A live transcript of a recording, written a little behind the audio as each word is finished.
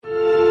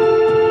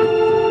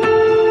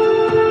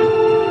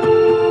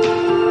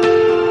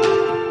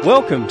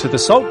Welcome to the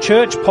Salt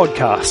Church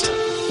podcast.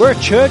 We're a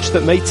church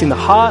that meets in the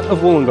heart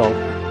of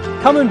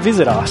Wollongong. Come and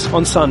visit us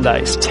on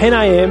Sundays, 10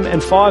 a.m.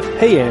 and 5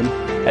 p.m.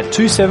 at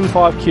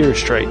 275 Keira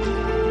Street.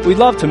 We'd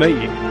love to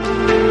meet you.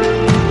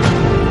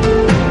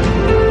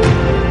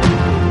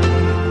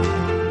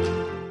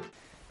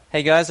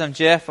 Hey guys, I'm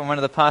Jeff. I'm one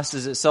of the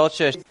pastors at Salt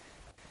Church.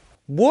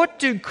 What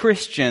do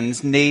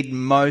Christians need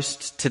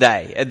most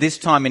today at this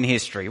time in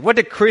history? What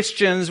does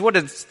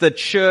the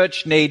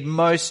church need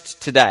most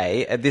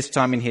today at this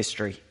time in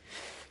history?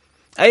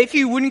 If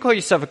you wouldn't call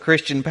yourself a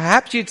Christian,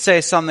 perhaps you'd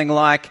say something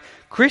like,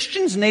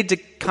 Christians need to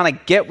kind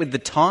of get with the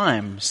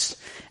times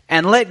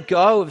and let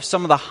go of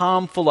some of the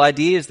harmful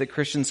ideas that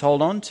Christians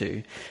hold on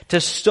to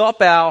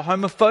stop our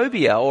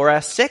homophobia or our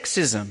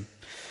sexism.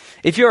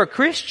 If you're a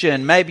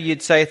Christian, maybe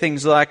you'd say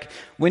things like,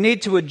 we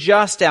need to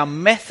adjust our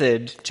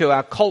method to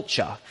our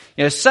culture.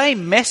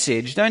 Same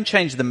message, don't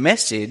change the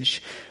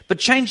message, but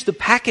change the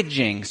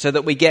packaging so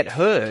that we get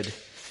heard.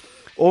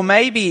 Or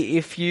maybe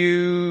if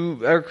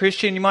you are a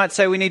Christian, you might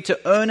say we need to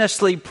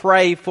earnestly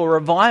pray for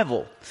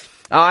revival.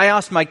 I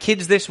asked my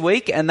kids this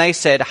week and they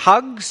said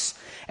hugs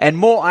and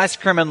more ice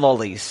cream and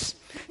lollies.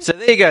 So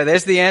there you go,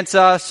 there's the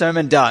answer,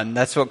 sermon done.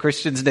 That's what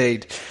Christians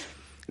need.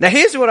 Now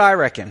here's what I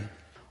reckon.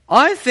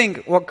 I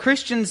think what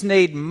Christians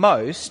need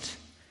most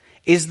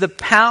is the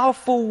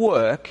powerful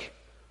work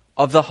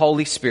of the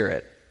Holy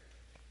Spirit.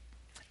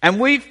 And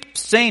we've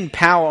seen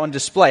power on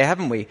display,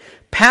 haven't we?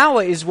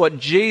 Power is what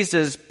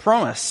Jesus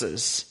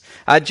promises.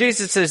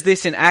 Jesus says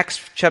this in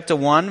Acts chapter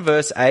 1,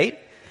 verse 8.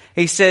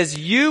 He says,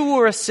 you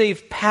will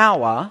receive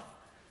power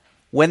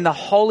when the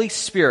Holy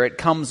Spirit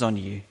comes on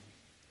you.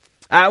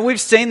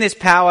 We've seen this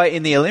power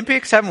in the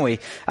Olympics, haven't we?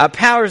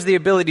 Power is the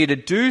ability to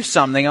do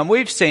something, and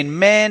we've seen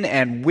men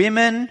and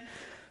women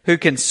who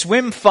can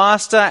swim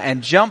faster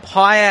and jump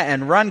higher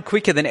and run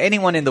quicker than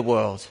anyone in the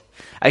world.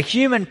 A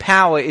human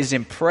power is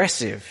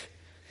impressive.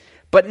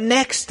 But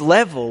next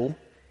level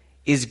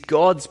is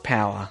God's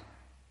power.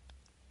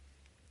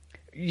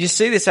 You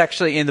see this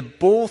actually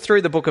all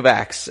through the book of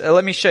Acts.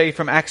 Let me show you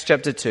from Acts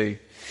chapter 2.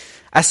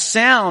 A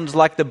sound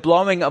like the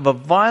blowing of a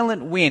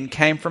violent wind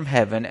came from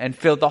heaven and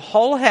filled the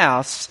whole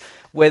house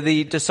where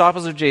the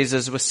disciples of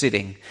Jesus were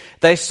sitting.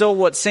 They saw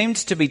what seemed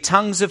to be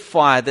tongues of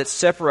fire that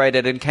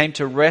separated and came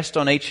to rest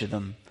on each of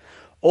them.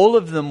 All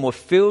of them were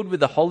filled with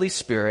the Holy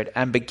Spirit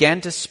and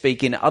began to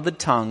speak in other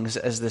tongues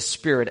as the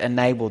Spirit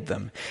enabled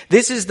them.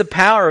 This is the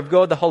power of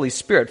God, the Holy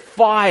Spirit.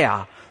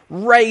 Fire,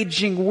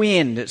 raging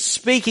wind,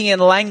 speaking in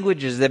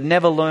languages they've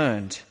never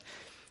learned.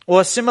 Or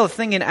a similar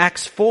thing in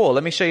Acts 4.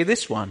 Let me show you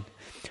this one.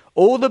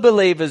 All the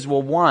believers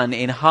were one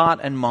in heart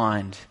and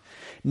mind.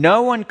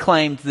 No one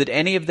claimed that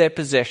any of their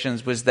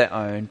possessions was their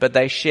own, but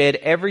they shared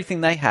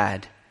everything they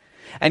had.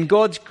 And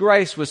God's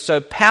grace was so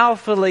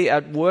powerfully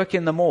at work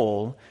in them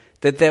all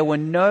that there were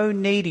no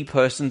needy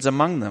persons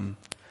among them.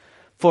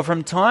 For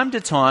from time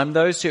to time,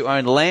 those who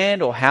owned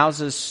land or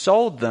houses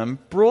sold them,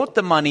 brought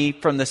the money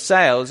from the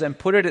sales and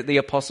put it at the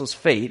apostles'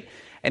 feet,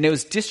 and it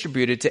was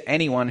distributed to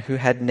anyone who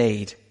had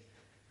need.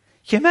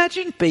 Can you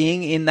imagine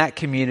being in that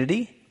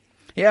community?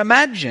 Yeah,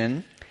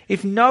 imagine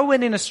if no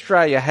one in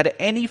Australia had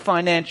any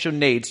financial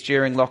needs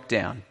during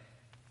lockdown.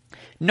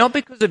 Not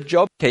because of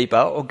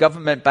JobKeeper or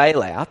government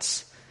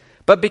bailouts,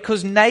 but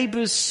because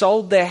neighbours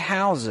sold their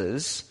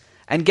houses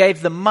and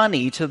gave the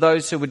money to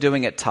those who were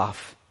doing it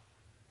tough.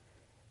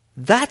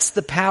 That's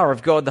the power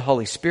of God, the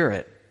Holy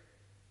Spirit.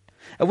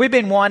 And we've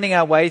been winding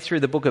our way through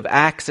the book of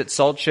Acts at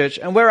Salt Church,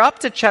 and we're up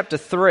to chapter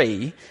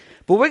 3,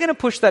 but we're going to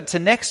push that to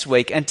next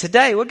week. And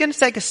today we're going to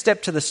take a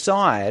step to the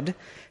side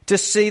to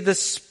see the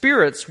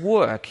Spirit's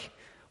work.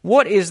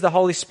 What is the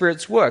Holy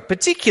Spirit's work?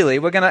 Particularly,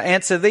 we're going to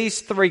answer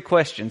these 3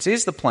 questions.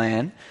 Here's the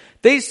plan.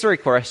 These 3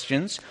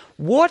 questions.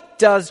 What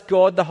does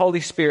God, the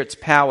Holy Spirit's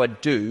power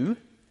do?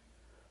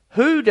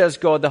 Who does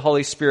God, the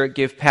Holy Spirit,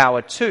 give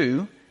power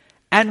to?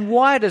 And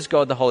why does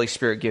God, the Holy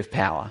Spirit, give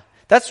power?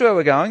 That's where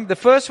we're going. The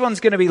first one's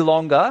going to be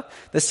longer.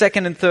 The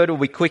second and third will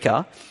be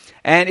quicker.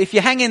 And if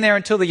you hang in there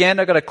until the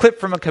end, I've got a clip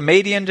from a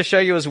comedian to show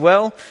you as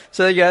well.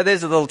 So there you go,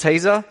 there's a little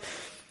teaser.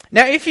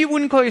 Now, if you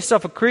wouldn't call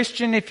yourself a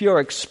Christian, if you're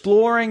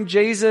exploring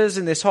Jesus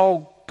and this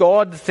whole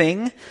God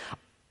thing,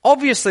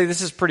 obviously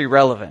this is pretty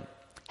relevant.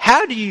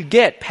 How do you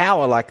get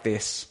power like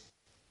this?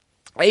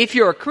 If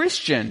you're a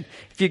Christian,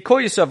 if you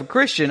call yourself a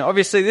Christian,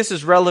 obviously this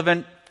is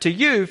relevant to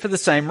you for the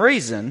same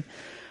reason.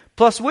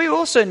 Plus, we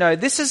also know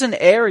this is an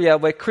area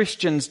where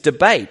Christians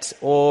debate,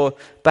 or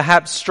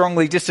perhaps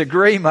strongly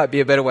disagree might be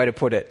a better way to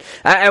put it.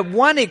 At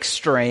one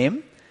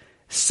extreme,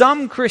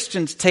 some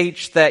Christians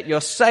teach that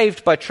you're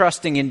saved by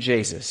trusting in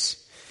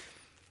Jesus.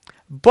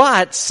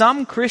 But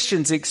some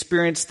Christians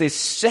experience this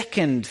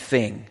second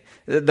thing,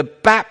 the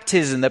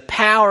baptism, the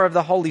power of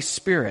the Holy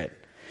Spirit.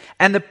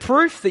 And the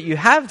proof that you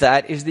have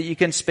that is that you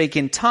can speak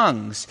in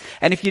tongues.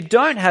 And if you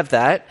don't have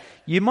that,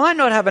 you might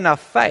not have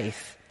enough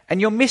faith, and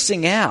you're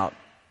missing out.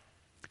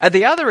 At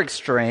the other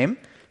extreme,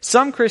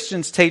 some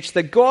Christians teach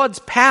that God's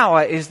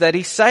power is that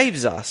He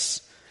saves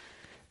us.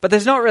 But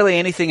there's not really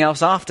anything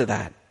else after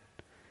that.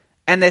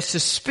 And they're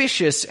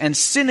suspicious and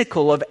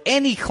cynical of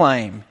any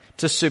claim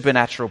to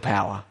supernatural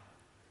power?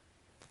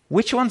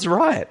 Which one's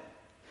right?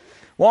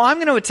 Well, I'm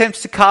going to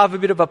attempt to carve a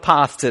bit of a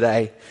path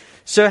today.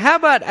 So how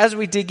about as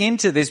we dig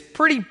into this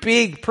pretty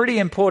big, pretty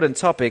important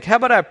topic, how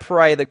about I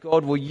pray that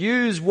God will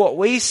use what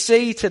we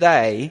see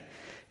today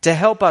to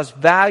help us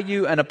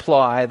value and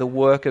apply the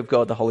work of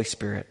God, the Holy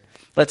Spirit.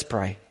 Let's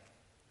pray.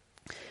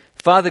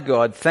 Father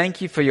God,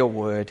 thank you for your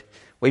word.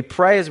 We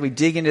pray as we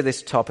dig into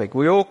this topic,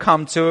 we all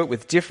come to it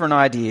with different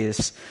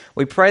ideas.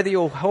 We pray that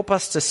you'll help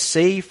us to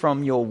see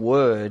from your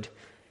word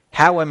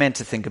how we're meant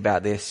to think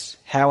about this,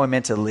 how we're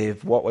meant to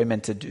live, what we're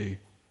meant to do.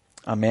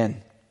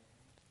 Amen.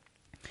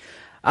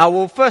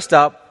 Well, first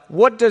up,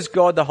 what does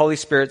God the Holy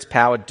Spirit's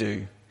power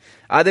do?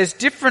 There's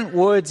different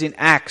words in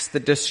Acts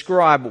that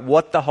describe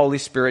what the Holy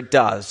Spirit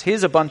does.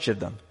 Here's a bunch of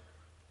them.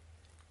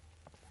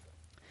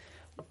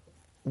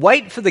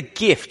 Wait for the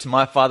gift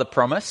my Father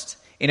promised.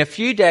 In a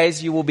few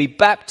days you will be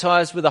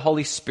baptized with the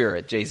Holy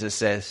Spirit, Jesus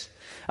says.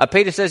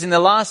 Peter says, in the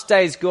last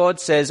days God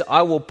says,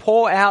 I will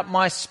pour out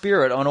my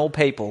Spirit on all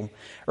people.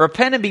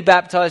 Repent and be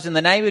baptized in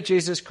the name of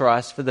Jesus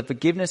Christ for the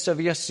forgiveness of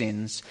your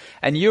sins,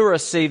 and you will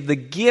receive the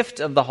gift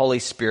of the Holy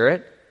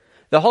Spirit.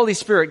 The Holy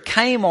Spirit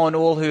came on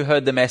all who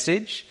heard the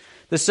message.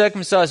 The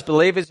circumcised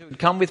believers who had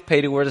come with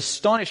Peter were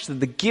astonished that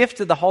the gift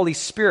of the Holy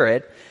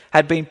Spirit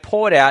had been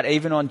poured out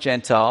even on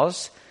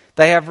Gentiles.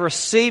 They have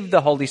received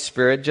the Holy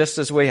Spirit just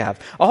as we have.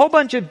 A whole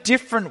bunch of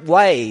different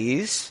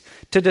ways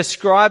to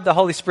describe the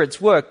Holy Spirit's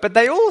work, but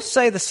they all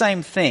say the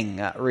same thing,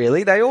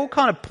 really. They all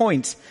kind of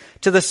point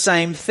to the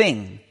same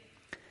thing.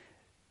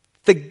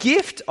 The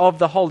gift of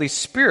the Holy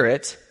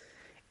Spirit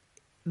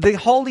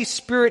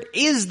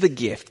is the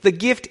gift. The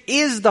gift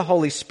is the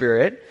Holy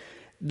Spirit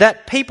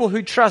that people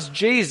who trust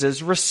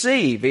Jesus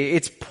receive.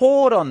 It's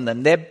poured on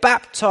them. They're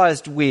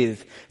baptized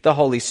with the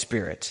Holy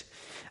Spirit.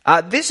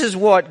 This is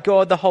what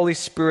God the Holy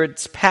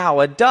Spirit's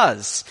power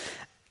does.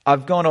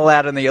 I've gone all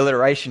out in the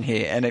alliteration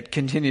here, and it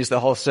continues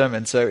the whole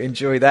sermon, so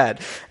enjoy that.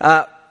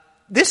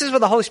 This is what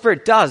the Holy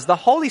Spirit does. The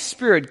Holy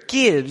Spirit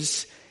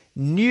gives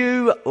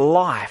new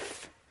life.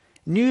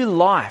 New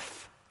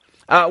life.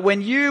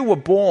 When you were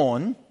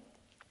born,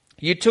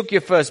 you took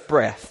your first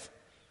breath.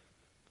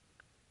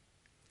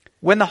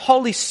 When the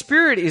Holy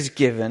Spirit is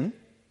given,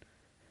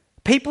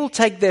 people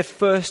take their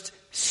first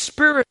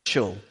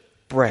spiritual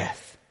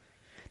breath.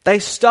 They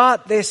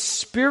start their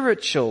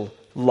spiritual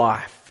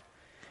life.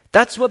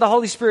 That's what the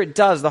Holy Spirit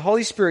does. The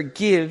Holy Spirit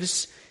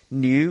gives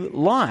new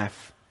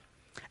life.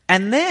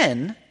 And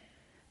then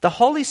the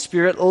Holy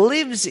Spirit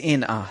lives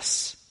in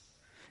us.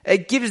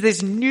 It gives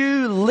this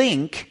new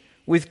link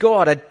with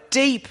God, a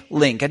deep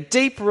link, a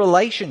deep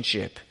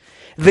relationship.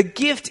 The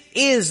gift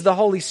is the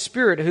Holy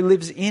Spirit who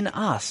lives in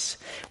us,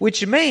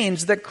 which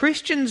means that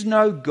Christians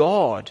know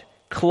God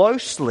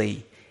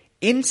closely,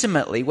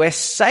 intimately. We're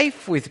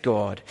safe with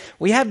God.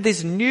 We have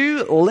this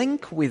new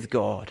link with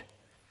God.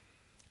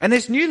 And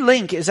this new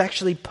link is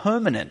actually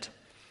permanent.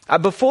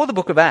 Before the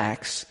book of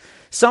Acts,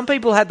 some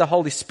people had the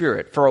Holy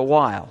Spirit for a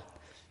while.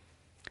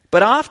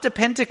 But after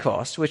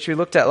Pentecost, which we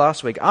looked at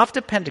last week,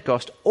 after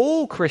Pentecost,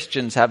 all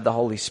Christians have the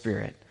Holy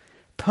Spirit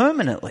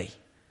permanently.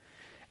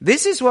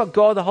 This is what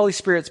God the Holy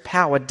Spirit's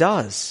power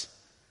does.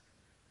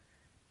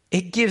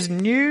 It gives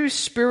new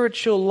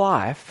spiritual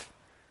life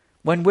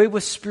when we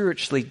were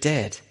spiritually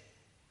dead.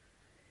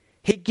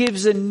 He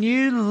gives a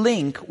new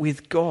link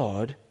with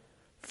God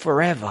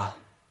forever.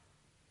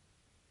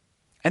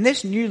 And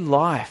this new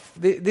life,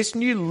 this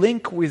new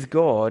link with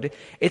God,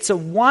 it's a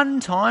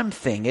one-time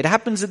thing. It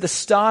happens at the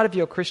start of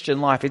your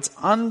Christian life. It's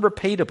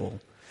unrepeatable.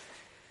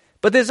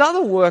 But there's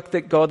other work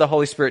that God the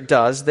Holy Spirit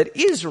does that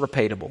is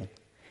repeatable.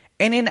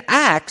 And in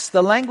Acts,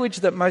 the language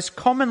that most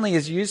commonly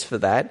is used for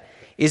that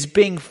is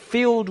being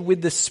filled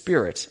with the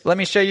Spirit. Let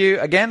me show you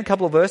again a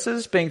couple of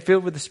verses, being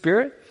filled with the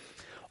Spirit.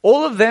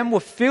 All of them were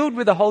filled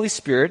with the Holy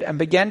Spirit and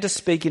began to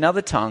speak in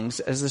other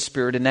tongues as the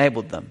Spirit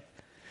enabled them.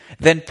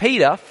 Then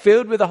Peter,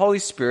 filled with the Holy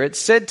Spirit,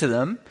 said to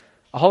them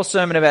a whole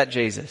sermon about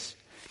Jesus.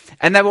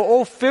 And they were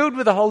all filled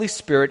with the Holy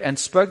Spirit and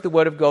spoke the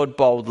word of God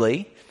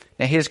boldly.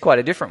 Now here's quite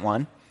a different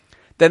one.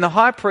 Then the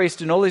high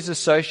priest and all his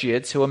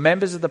associates, who were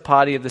members of the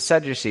party of the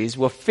Sadducees,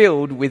 were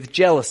filled with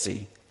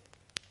jealousy.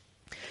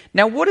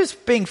 Now what does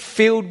being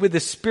filled with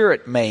the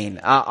Spirit mean?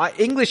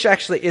 English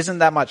actually isn't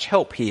that much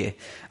help here.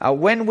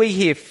 When we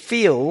hear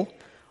fill,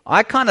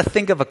 I kind of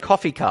think of a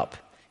coffee cup.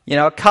 You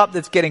know, a cup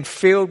that's getting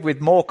filled with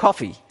more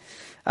coffee.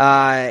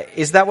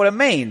 Is that what it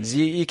means?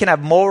 You can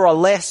have more or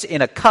less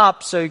in a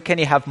cup, so can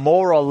you have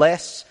more or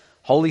less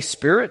Holy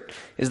Spirit?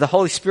 Is the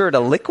Holy Spirit a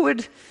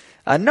liquid?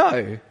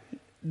 No.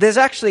 There's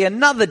actually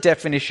another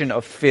definition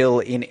of fill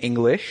in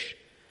English.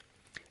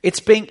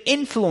 It's being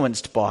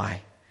influenced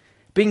by,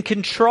 being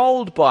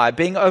controlled by,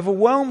 being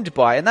overwhelmed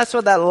by. And that's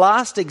what that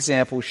last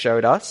example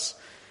showed us.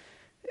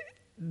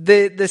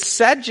 The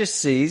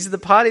Sadducees, the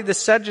party of the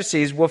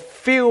Sadducees, were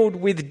filled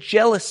with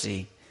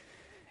jealousy.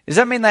 Does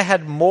that mean they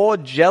had more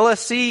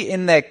jealousy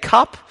in their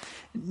cup?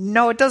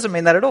 No, it doesn't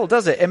mean that at all,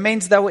 does it? It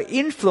means they were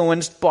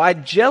influenced by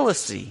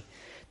jealousy.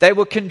 They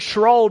were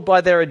controlled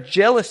by their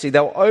jealousy. They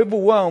were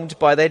overwhelmed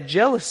by their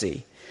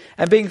jealousy.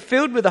 And being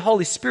filled with the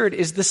Holy Spirit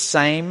is the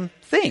same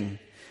thing.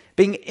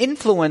 Being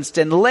influenced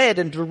and led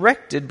and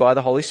directed by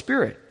the Holy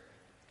Spirit.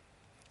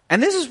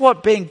 And this is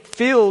what being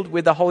filled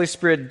with the Holy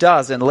Spirit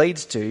does and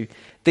leads to,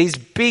 these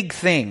big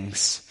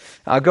things.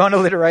 I'll go on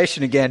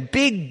alliteration again.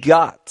 Big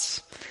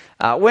guts.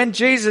 When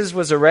Jesus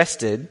was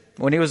arrested,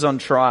 when he was on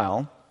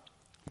trial,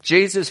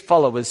 Jesus'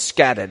 followers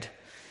scattered.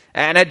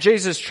 And at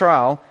Jesus'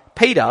 trial,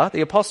 Peter, the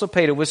Apostle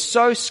Peter, was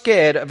so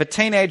scared of a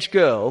teenage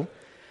girl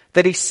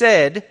that he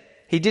said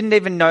he didn't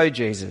even know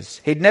Jesus.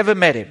 He'd never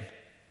met him.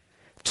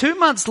 2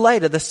 months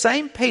later, the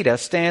same Peter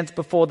stands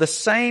before the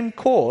same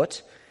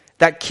court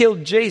that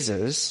killed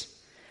Jesus,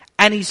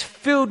 and he's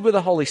filled with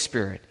the Holy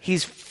Spirit.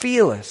 He's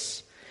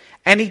fearless.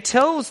 And he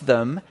tells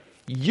them,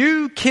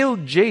 you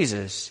killed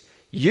Jesus.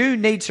 You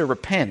need to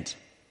repent.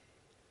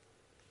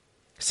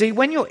 See,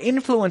 when you're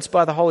influenced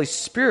by the Holy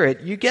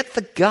Spirit, you get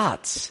the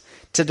guts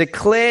to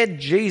declare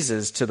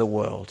Jesus to the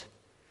world.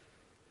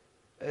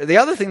 The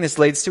other thing this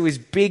leads to is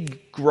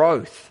big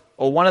growth.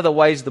 Or one of the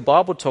ways the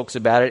Bible talks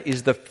about it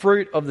is the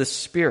fruit of the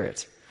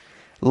Spirit.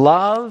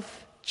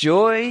 Love,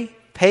 joy,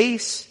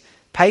 peace,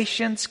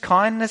 patience,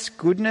 kindness,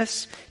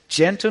 goodness,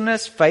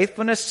 gentleness,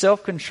 faithfulness,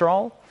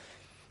 self-control.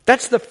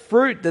 That's the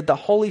fruit that the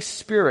Holy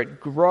Spirit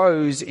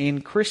grows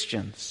in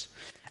Christians.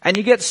 And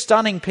you get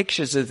stunning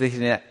pictures of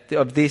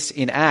this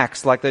in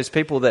Acts, like those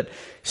people that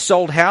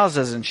sold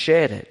houses and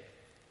shared it.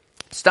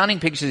 Stunning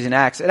pictures in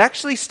Acts. It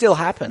actually still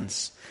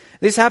happens.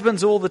 This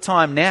happens all the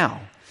time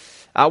now.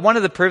 One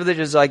of the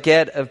privileges I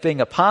get of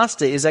being a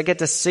pastor is I get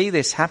to see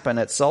this happen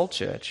at Soul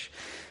Church.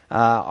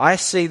 I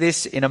see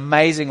this in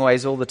amazing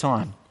ways all the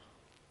time.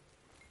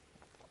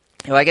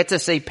 I get to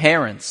see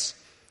parents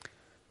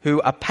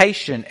who are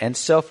patient and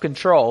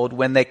self-controlled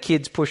when their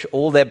kids push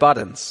all their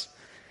buttons,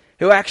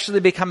 who are actually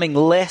becoming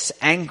less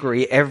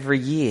angry every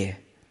year.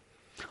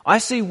 I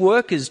see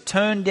workers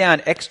turn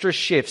down extra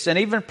shifts and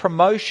even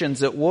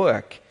promotions at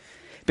work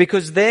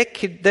because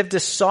they've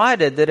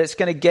decided that it's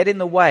going to get in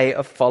the way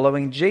of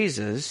following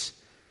Jesus,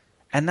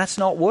 and that's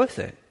not worth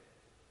it.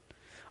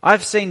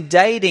 I've seen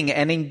dating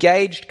and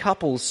engaged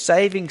couples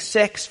saving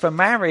sex for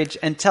marriage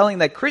and telling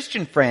their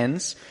Christian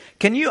friends,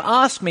 can you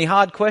ask me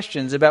hard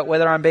questions about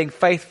whether I'm being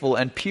faithful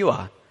and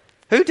pure?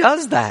 Who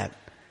does that?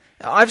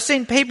 I've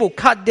seen people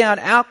cut down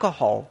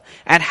alcohol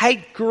and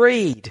hate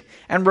greed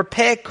and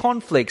repair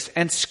conflicts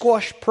and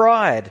squash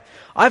pride.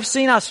 I've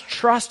seen us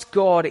trust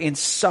God in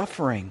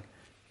suffering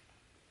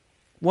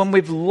when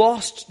we've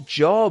lost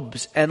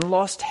jobs and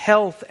lost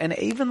health and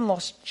even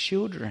lost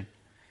children.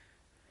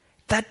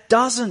 That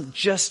doesn't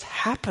just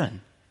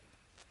happen.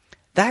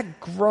 That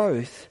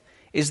growth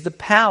is the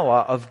power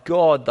of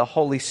God, the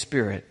Holy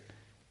Spirit.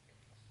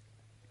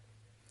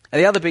 And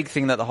the other big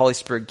thing that the Holy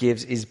Spirit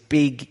gives is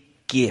big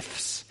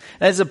gifts.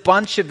 There's a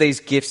bunch of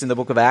these gifts in the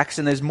book of Acts,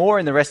 and there's more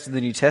in the rest of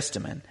the New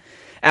Testament.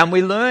 And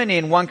we learn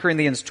in 1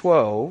 Corinthians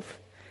 12,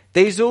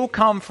 these all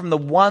come from the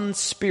one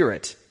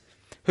Spirit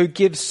who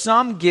gives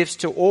some gifts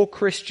to all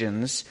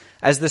Christians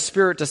as the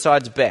Spirit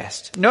decides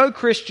best. No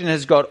Christian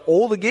has got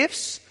all the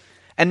gifts,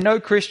 and no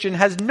Christian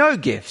has no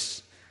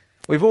gifts.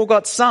 We've all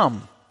got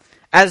some,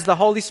 as the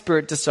Holy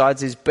Spirit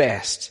decides is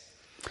best.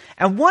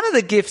 And one of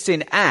the gifts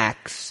in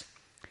Acts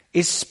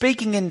is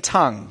speaking in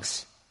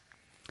tongues.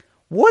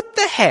 What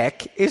the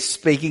heck is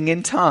speaking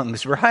in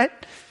tongues, right?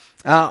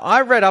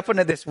 I read up on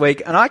it this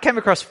week and I came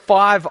across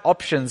 5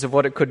 options of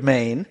what it could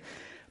mean,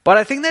 but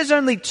I think there's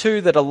only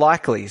 2 that are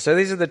likely. So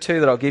these are the 2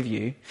 that I'll give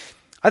you.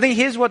 I think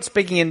here's what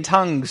speaking in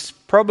tongues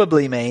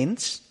probably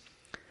means.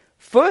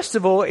 First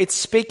of all, it's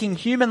speaking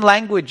human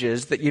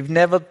languages that you've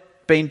never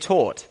been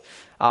taught.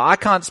 I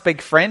can't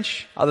speak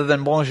French other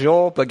than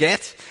bonjour,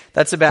 baguette.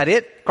 That's about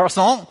it.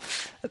 Croissant.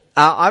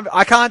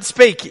 I can't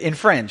speak in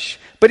French.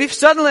 But if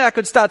suddenly I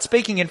could start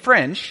speaking in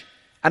French,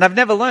 and I've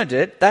never learned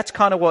it, that's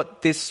kind of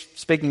what this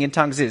speaking in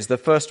tongues is, the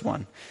first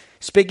one.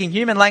 Speaking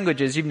human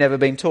languages you've never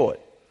been taught.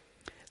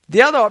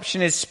 The other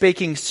option is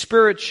speaking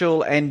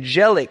spiritual,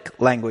 angelic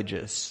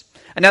languages.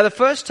 And now the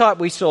first type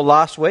we saw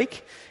last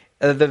week,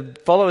 the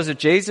followers of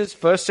Jesus,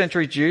 first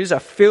century Jews,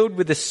 are filled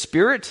with the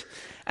Spirit,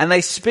 and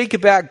they speak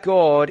about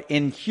God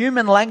in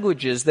human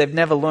languages they've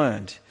never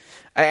learned.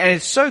 And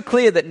it's so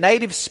clear that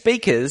native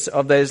speakers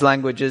of those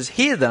languages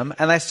hear them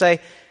and they say,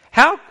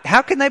 how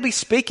can they be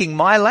speaking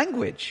my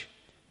language?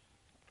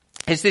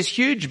 It's this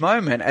huge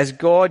moment as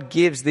God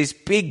gives this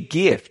big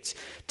gift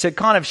to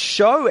kind of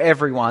show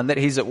everyone that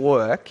he's at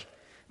work,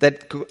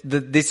 that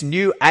this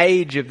new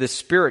age of the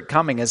Spirit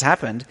coming has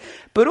happened,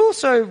 but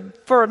also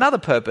for another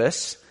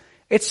purpose.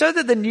 It's so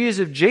that the news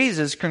of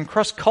Jesus can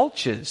cross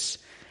cultures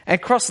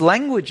and cross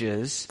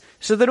languages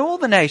so that all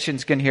the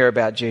nations can hear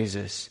about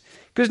Jesus.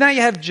 Because now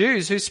you have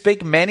Jews who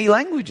speak many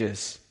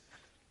languages.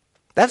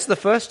 That's the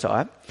first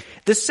type.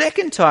 The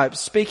second type,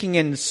 speaking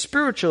in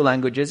spiritual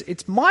languages,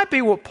 it might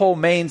be what Paul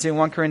means in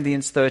 1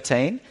 Corinthians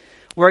 13,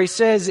 where he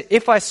says,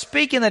 if I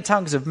speak in the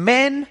tongues of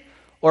men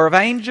or of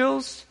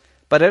angels,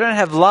 but I don't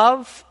have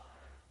love,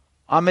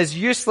 I'm as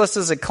useless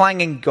as a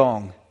clanging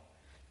gong.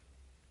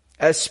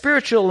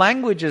 Spiritual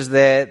languages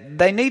there,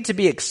 they need to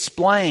be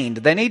explained.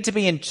 They need to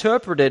be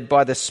interpreted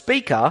by the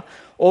speaker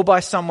or by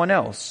someone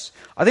else.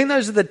 I think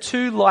those are the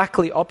two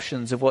likely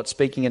options of what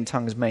speaking in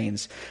tongues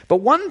means. But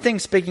one thing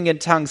speaking in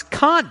tongues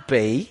can't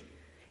be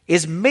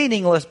is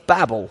meaningless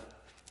babble.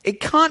 It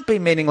can't be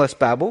meaningless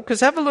babble, because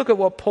have a look at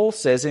what Paul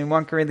says in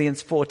 1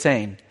 Corinthians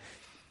 14.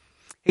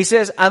 He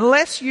says,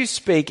 unless you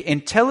speak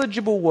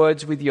intelligible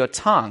words with your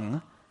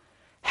tongue,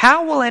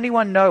 how will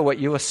anyone know what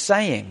you are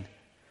saying?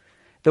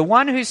 The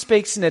one who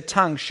speaks in a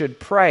tongue should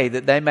pray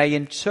that they may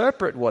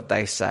interpret what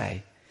they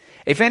say.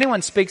 If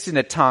anyone speaks in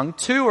a tongue,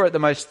 2 or at the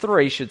most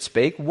 3 should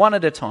speak, 1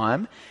 at a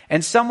time,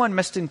 and someone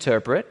must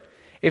interpret.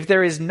 If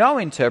there is no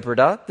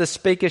interpreter, the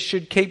speaker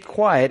should keep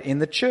quiet in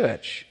the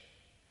church.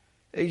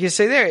 You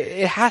see there,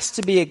 it has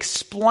to be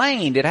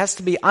explained. It has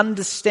to be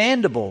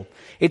understandable.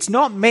 It's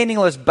not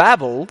meaningless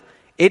babble.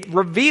 It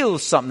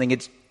reveals something.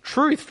 It's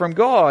truth from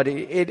God.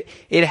 It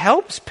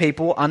helps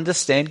people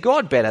understand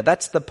God better.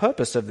 That's the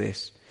purpose of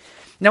this.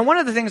 Now, one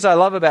of the things I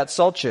love about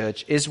Salt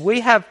Church is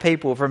we have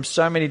people from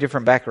so many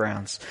different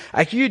backgrounds,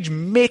 a huge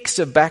mix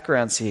of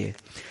backgrounds here.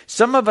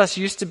 Some of us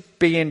used to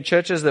be in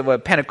churches that were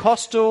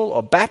Pentecostal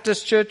or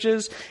Baptist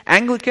churches,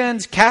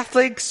 Anglicans,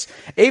 Catholics,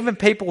 even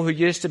people who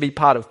used to be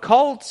part of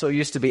cults or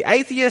used to be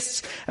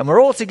atheists, and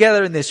we're all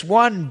together in this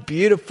one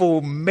beautiful,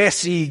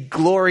 messy,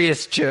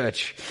 glorious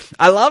church.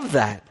 I love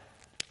that.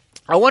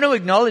 I want to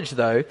acknowledge,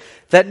 though,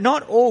 that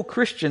not all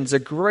Christians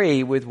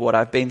agree with what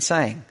I've been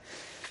saying.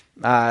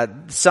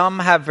 Some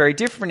have very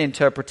different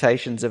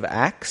interpretations of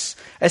Acts,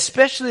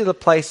 especially the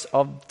place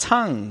of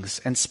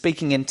tongues and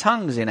speaking in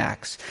tongues in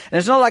Acts. And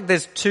it's not like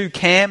there's 2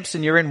 camps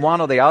and you're in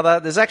one or the other.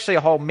 There's actually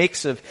a whole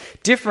mix of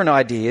different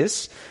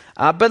ideas.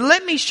 But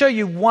let me show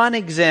you one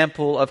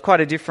example of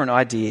quite a different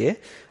idea.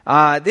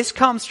 This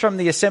comes from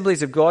the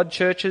Assemblies of God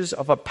churches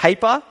of a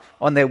paper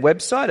on their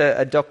website,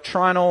 a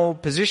doctrinal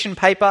position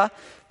paper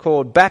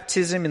called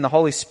Baptism in the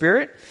Holy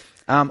Spirit.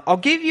 I'll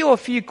give you a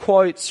few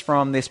quotes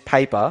from this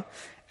paper,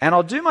 and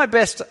I'll do my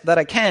best that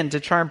I can to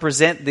try and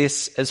present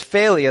this as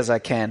fairly as I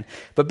can.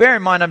 But bear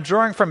in mind, I'm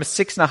drawing from a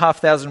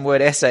 6,500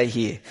 word essay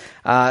here.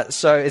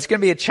 So it's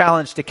going to be a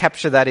challenge to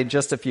capture that in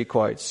just a few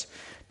quotes.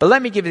 But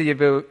let me give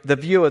you the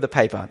view of the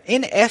paper.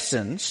 In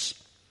essence,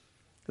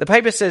 the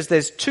paper says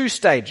there's 2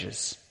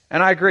 stages,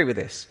 and I agree with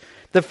this.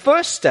 The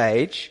first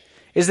stage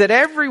is that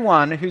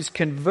everyone who's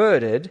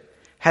converted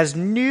has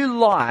new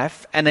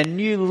life and a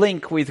new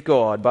link with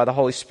God by the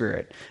Holy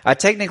Spirit.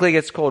 Technically,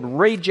 it's called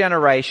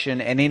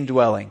regeneration and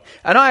indwelling.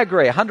 And I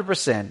agree,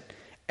 100%.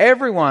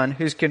 Everyone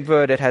who's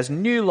converted has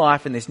new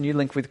life and this new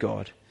link with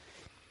God.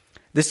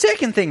 The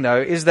second thing,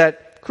 though, is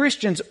that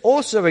Christians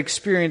also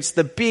experience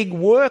the big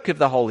work of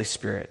the Holy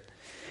Spirit,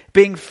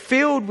 being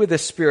filled with the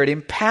Spirit,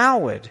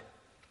 empowered,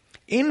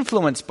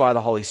 influenced by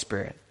the Holy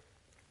Spirit.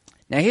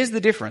 Now, here's the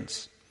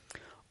difference.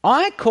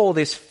 I call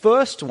this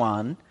first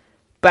one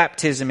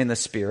baptism in the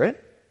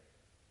Spirit,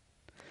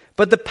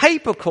 but the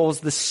paper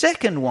calls the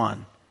second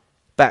one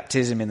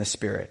baptism in the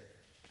Spirit.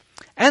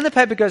 And the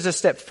paper goes a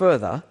step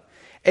further.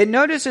 It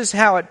notices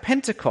how at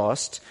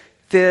Pentecost,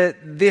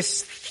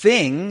 this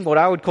thing, what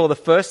I would call the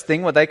first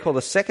thing, what they call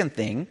the second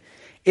thing,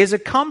 is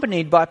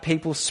accompanied by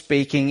people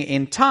speaking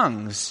in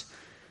tongues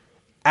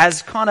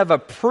as kind of a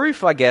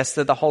proof, I guess,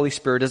 that the Holy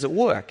Spirit is at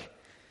work.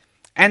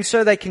 And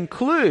so they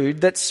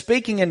conclude that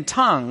speaking in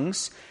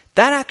tongues,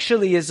 that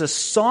actually is a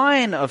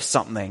sign of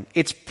something.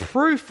 It's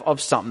proof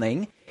of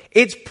something.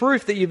 It's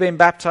proof that you've been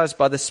baptized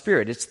by the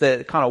Spirit. It's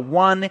the kind of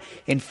one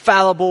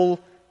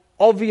infallible,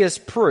 obvious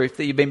proof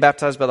that you've been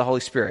baptized by the Holy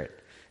Spirit.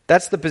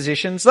 That's the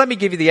positions. Let me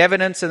give you the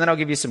evidence and then I'll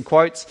give you some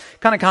quotes.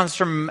 Kind of comes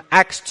from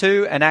Acts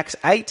 2 and Acts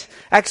 8.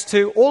 Acts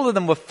 2, all of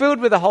them were filled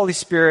with the Holy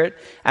Spirit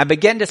and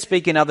began to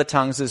speak in other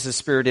tongues as the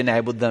Spirit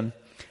enabled them.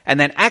 And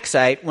then Acts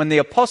 8, when the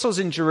apostles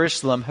in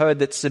Jerusalem heard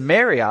that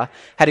Samaria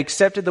had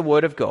accepted the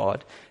word of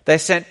God, they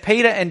sent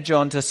Peter and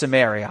John to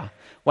Samaria.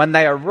 When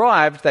they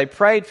arrived, they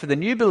prayed for the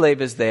new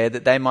believers there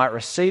that they might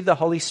receive the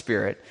Holy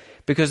Spirit,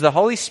 because the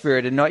Holy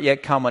Spirit had not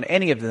yet come on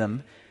any of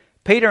them.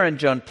 Peter and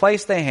John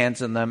placed their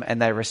hands on them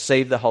and they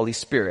received the Holy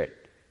Spirit.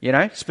 You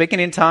know, speaking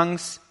in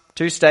tongues,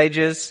 2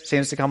 stages,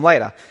 seems to come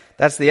later.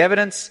 That's the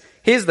evidence.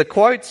 Here's the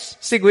quotes.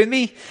 Stick with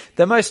me.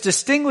 The most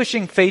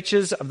distinguishing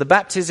features of the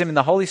baptism in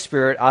the Holy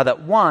Spirit are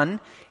that 1,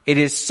 it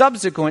is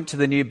subsequent to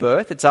the new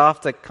birth. It's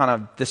after kind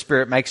of the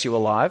Spirit makes you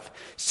alive.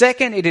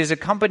 2nd, it is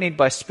accompanied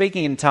by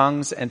speaking in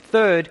tongues. And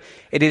 3rd,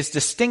 it is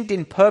distinct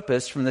in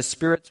purpose from the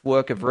Spirit's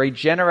work of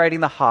regenerating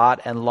the heart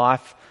and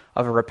life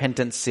of a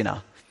repentant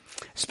sinner.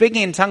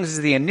 Speaking in tongues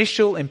is the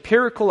initial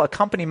empirical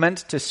accompaniment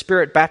to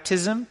Spirit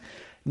baptism.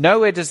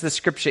 Nowhere does the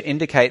Scripture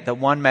indicate that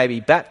one may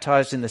be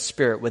baptized in the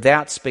Spirit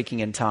without speaking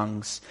in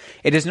tongues.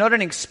 It is not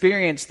an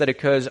experience that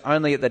occurs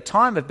only at the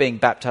time of being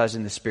baptized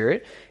in the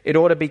Spirit. It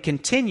ought to be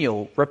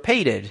continual,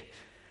 repeated.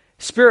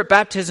 Spirit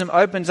baptism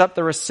opens up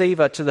the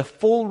receiver to the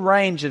full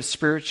range of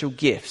spiritual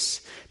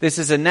gifts. This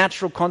is a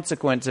natural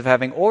consequence of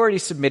having already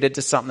submitted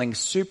to something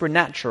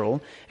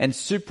supernatural and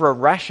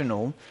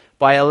supra-rational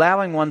by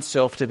allowing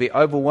oneself to be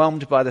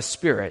overwhelmed by the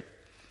Spirit.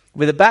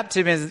 With the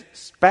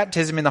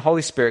baptism in the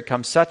Holy Spirit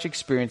comes such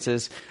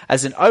experiences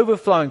as an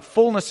overflowing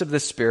fullness of the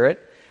Spirit,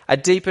 a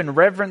deepened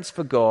reverence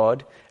for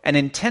God, an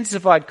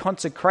intensified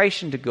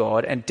consecration to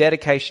God and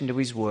dedication to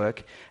his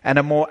work, and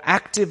a more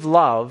active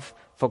love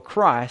for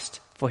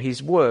Christ, for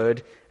his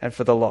word, and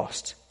for the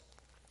lost.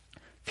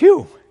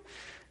 Phew!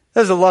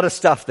 There's a lot of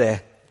stuff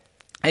there.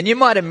 And you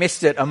might have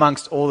missed it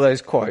amongst all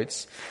those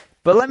quotes,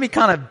 but let me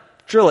kind of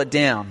drill it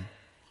down.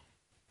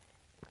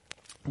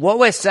 What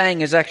we're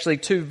saying is actually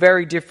two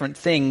very different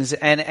things,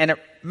 and it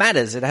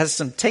matters. It has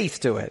some teeth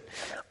to it.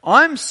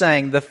 I'm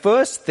saying the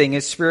first thing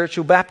is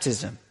spiritual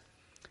baptism.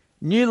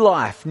 New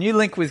life, new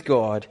link with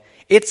God.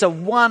 It's a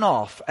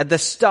one-off at the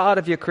start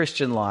of your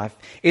Christian life.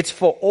 It's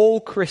for all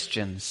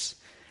Christians.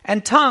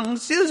 And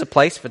tongues, there's a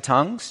place for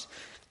tongues.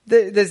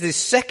 There's this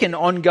second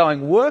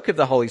ongoing work of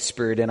the Holy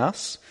Spirit in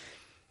us.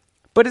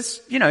 But it's,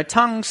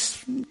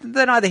 tongues,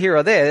 they're neither here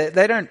or there.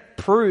 They don't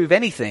prove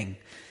anything.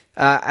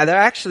 They're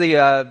actually,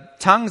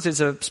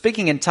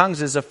 speaking in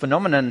tongues is a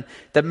phenomenon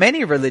that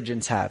many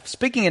religions have.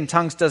 Speaking in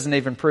tongues doesn't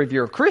even prove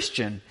you're a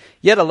Christian,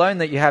 yet alone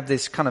that you have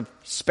this kind of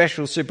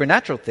special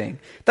supernatural thing.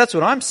 That's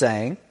what I'm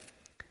saying.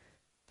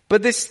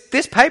 But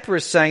this paper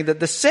is saying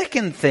that the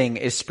second thing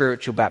is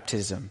spiritual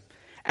baptism.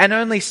 And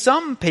only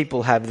some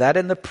people have that,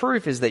 and the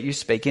proof is that you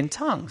speak in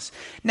tongues.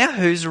 Now,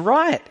 who's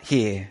right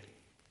here?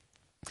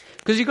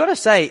 Because you've got to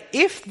say,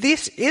 if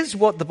this is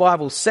what the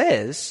Bible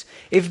says,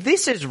 if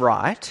this is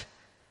right,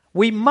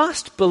 we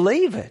must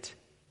believe it.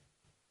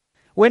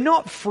 We're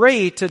not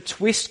free to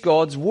twist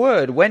God's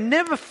word. We're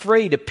never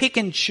free to pick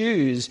and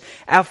choose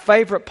our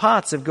favorite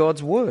parts of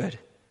God's word.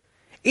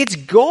 It's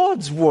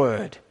God's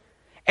word,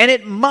 and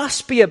it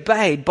must be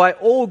obeyed by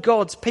all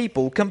God's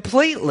people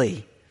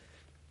completely,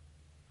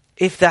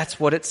 if that's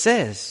what it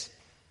says.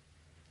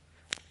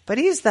 But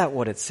is that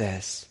what it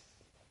says?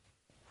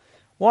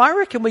 Well, I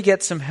reckon we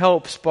get some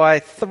helps by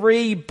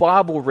 3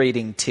 Bible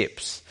reading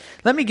tips.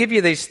 Let me give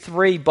you these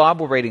 3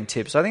 Bible reading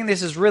tips. I think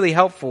this is really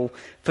helpful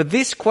for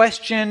this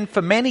question,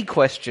 for many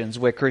questions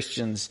where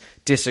Christians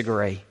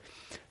disagree.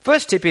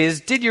 First tip is,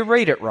 did you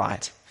read it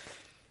right?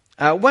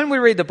 When we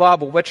read the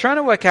Bible, we're trying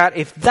to work out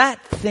if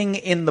that thing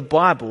in the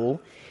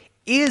Bible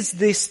is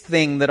this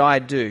thing that I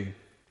do.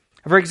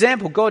 For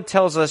example, God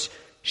tells us,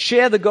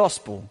 share the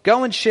gospel.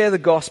 Go and share the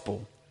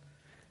gospel.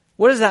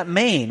 What does that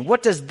mean?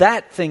 What does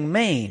that thing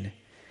mean?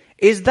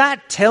 Is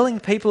that telling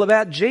people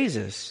about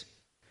Jesus?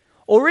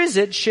 Or is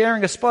it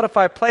sharing a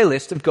Spotify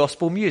playlist of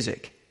gospel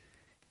music?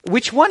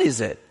 Which one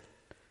is it?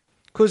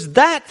 Because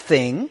that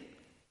thing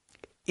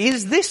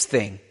is this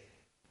thing.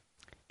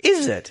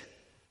 Is it?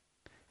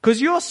 Because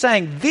you're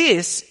saying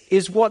this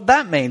is what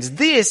that means.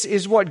 This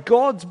is what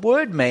God's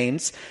word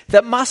means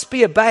that must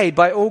be obeyed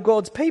by all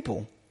God's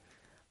people.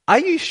 Are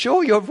you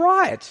sure you're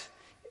right?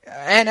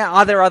 And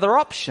are there other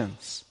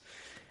options?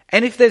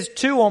 And if there's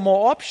 2 or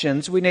more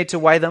options, we need to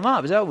weigh them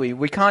up, don't we?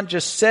 We can't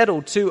just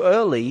settle too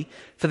early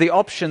for the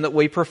option that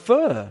we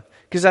prefer,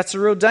 because that's a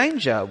real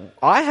danger.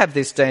 I have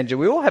this danger.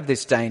 We all have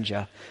this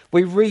danger.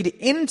 We read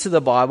into the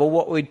Bible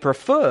what we'd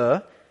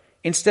prefer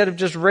instead of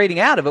just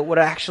reading out of it what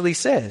it actually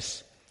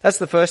says. That's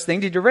the first thing.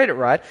 Did you read it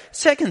right?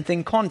 Second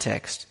thing,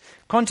 context.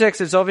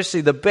 Context is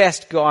obviously the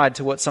best guide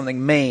to what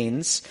something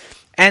means.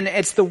 And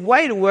it's the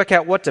way to work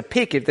out what to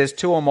pick if there's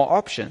 2 or more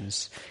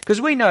options.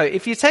 Because we know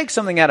if you take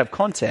something out of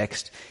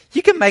context,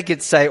 you can make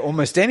it say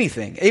almost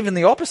anything, even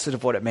the opposite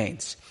of what it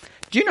means.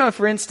 Do you know,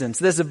 for instance,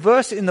 there's a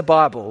verse in the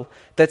Bible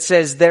that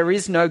says there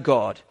is no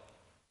God?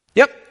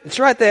 Yep, it's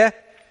right there.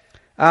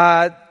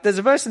 There's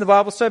a verse in the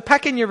Bible, so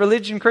pack in your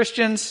religion,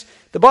 Christians.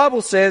 The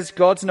Bible says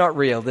God's not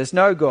real. There's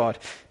no God.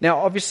 Now,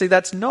 obviously,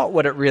 that's not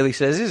what it really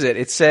says, is it?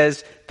 It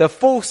says, the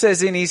fool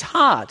says in his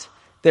heart,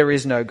 there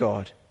is no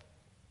God.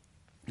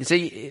 You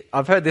see,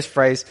 I've heard this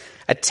phrase,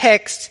 a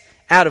text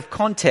out of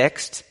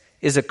context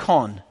is a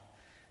con.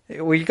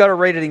 Well, you've got to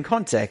read it in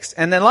context.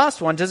 And then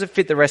last one, does it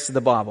fit the rest of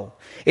the Bible?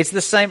 It's the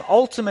same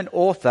ultimate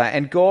author,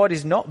 and God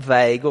is not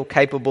vague or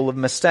capable of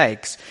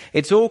mistakes.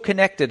 It's all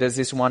connected as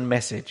this one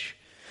message.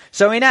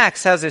 So in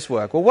Acts, how's this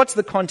work? Well, what's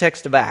the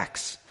context of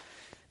Acts?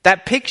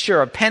 That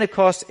picture of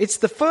Pentecost, it's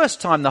the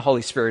first time the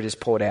Holy Spirit is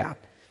poured out.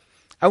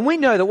 And we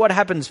know that what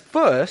happens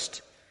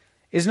first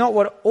is not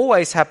what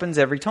always happens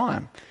every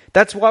time.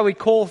 That's why we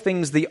call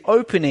things the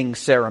opening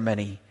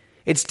ceremony.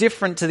 It's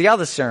different to the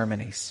other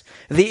ceremonies.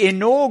 The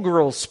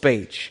inaugural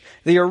speech,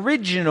 the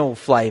original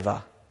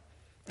flavor.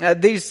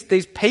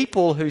 These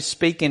people who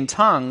speak in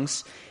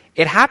tongues,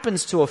 it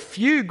happens to a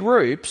few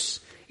groups.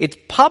 It's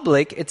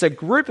public. It's a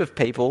group of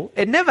people.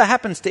 It never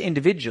happens to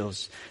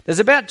individuals. There's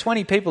about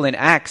 20 people in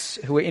Acts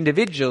who are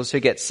individuals who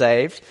get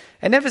saved.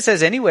 It never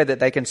says anywhere that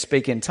they can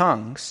speak in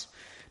tongues.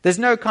 There's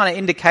no kind of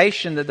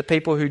indication that the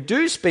people who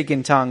do speak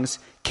in tongues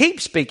keep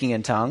speaking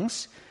in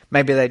tongues.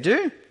 Maybe they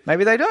do,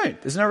 maybe they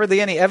don't. There's not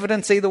really any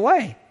evidence either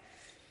way.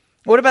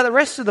 What about the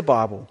rest of the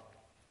Bible?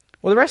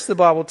 Well, the rest of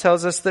the Bible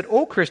tells us that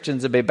all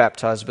Christians are being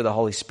baptized with the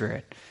Holy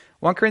Spirit.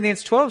 1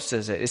 Corinthians 12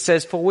 says it. It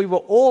says, for we were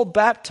all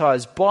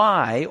baptized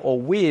by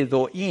or with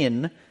or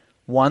in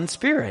one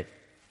Spirit.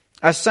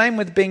 Same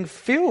with being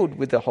filled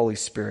with the Holy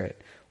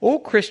Spirit. All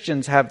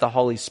Christians have the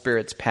Holy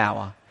Spirit's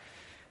power.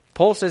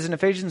 Paul says in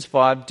Ephesians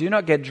 5, do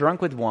not get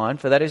drunk with wine,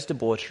 for that is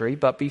debauchery,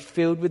 but be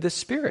filled with the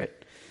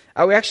Spirit.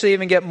 We actually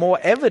even get more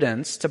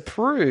evidence to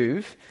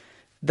prove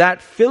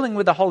that filling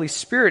with the Holy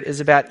Spirit is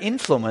about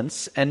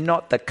influence and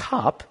not the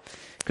cup.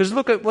 Because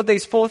look at what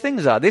these four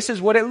things are. This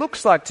is what it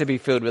looks like to be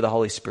filled with the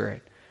Holy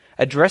Spirit.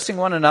 Addressing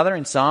one another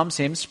in psalms,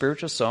 hymns,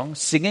 spiritual songs,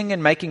 singing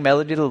and making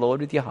melody to the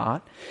Lord with your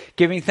heart,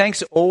 giving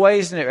thanks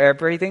always and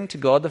everything to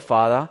God the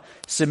Father,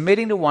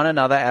 submitting to one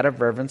another out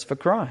of reverence for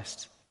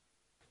Christ.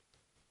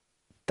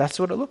 That's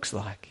what it looks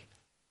like.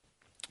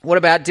 What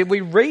about, did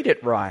we read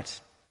it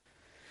right?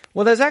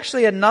 Well, there's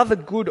actually another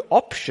good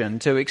option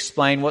to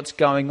explain what's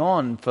going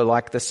on for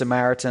like the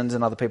Samaritans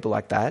and other people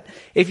like that.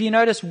 If you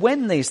notice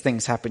when these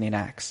things happen in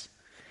Acts,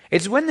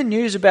 it's when the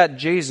news about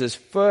Jesus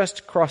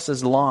first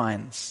crosses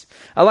lines.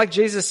 Like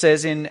Jesus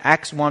says in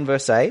Acts 1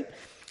 verse 8,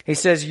 he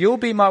says, you'll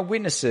be my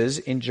witnesses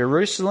in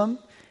Jerusalem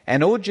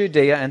and all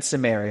Judea and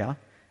Samaria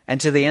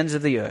and to the ends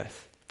of the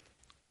earth.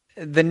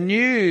 The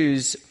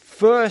news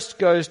first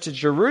goes to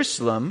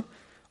Jerusalem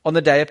on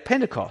the day of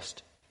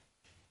Pentecost.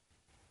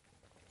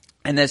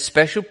 And there's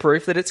special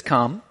proof that it's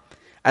come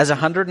as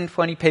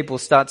 120 people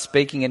start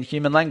speaking in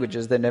human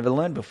languages they've never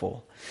learned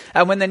before.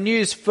 And when the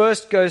news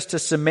first goes to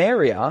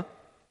Samaria,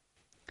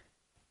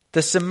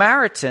 the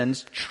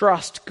Samaritans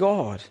trust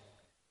God.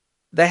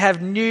 They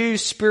have new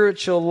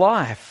spiritual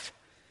life.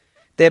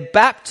 They're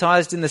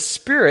baptized in the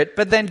Spirit,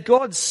 but then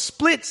God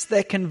splits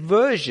their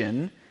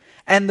conversion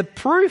and the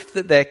proof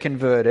that they're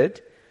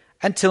converted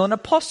until an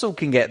apostle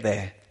can get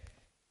there.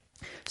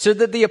 So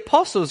that the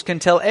apostles can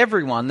tell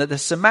everyone that the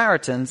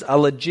Samaritans are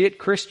legit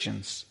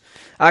Christians.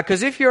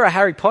 Because if you're a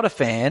Harry Potter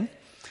fan,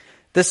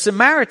 the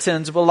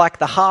Samaritans were like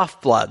the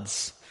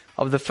half-bloods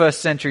of the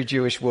first century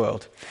Jewish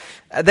world.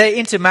 They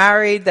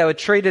intermarried, they were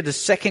treated as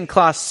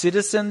second-class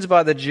citizens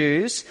by the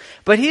Jews.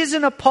 But here's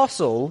an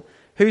apostle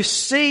who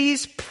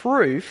sees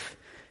proof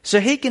so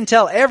he can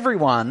tell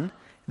everyone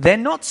they're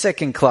not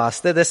second-class,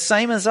 they're the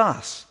same as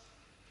us.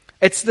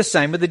 It's the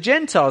same with the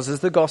Gentiles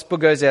as the gospel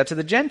goes out to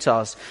the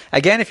Gentiles.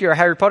 Again, if you're a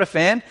Harry Potter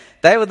fan,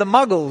 they were the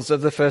muggles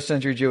of the first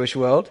century Jewish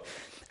world.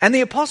 And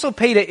the Apostle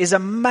Peter is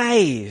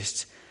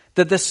amazed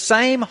that the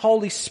same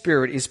Holy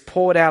Spirit is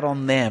poured out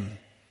on them.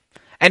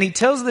 And he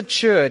tells the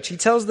church, he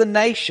tells the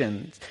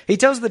nations, he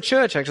tells the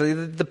church actually,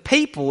 the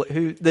people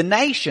who, the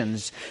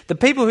nations, the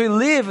people who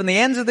live on the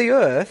ends of the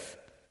earth,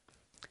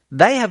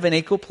 they have an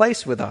equal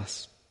place with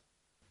us.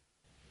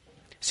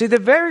 See, the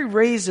very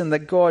reason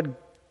that God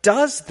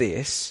does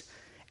this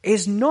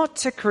is not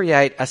to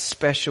create a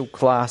special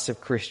class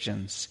of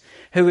Christians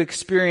who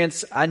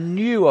experience a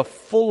new, a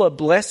fuller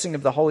blessing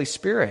of the Holy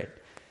Spirit.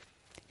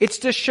 It's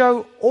to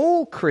show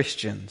all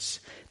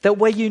Christians that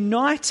we're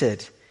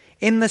united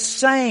in the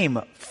same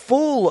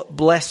full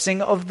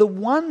blessing of the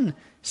one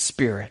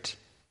Spirit.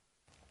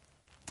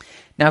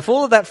 Now, if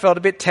all of that felt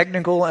a bit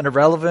technical and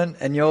irrelevant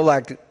and you're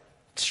like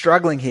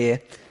struggling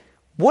here,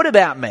 what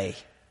about me?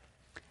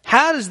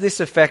 How does this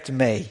affect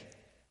me?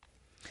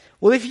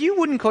 Well, if you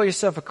wouldn't call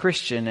yourself a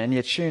Christian and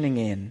you're tuning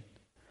in,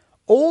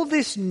 all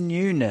this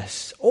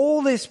newness,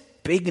 all this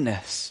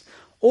bigness,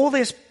 all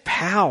this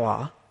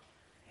power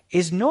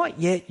is not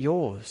yet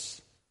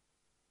yours.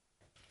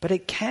 But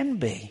it can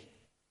be.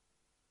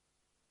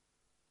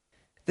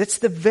 That's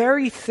the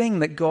very thing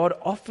that God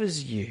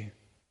offers you.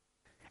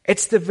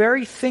 It's the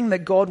very thing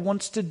that God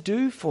wants to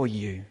do for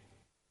you.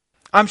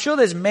 I'm sure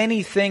there's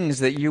many things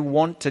that you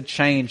want to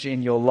change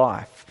in your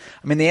life.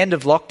 I mean, the end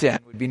of lockdown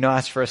would be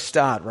nice for a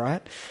start,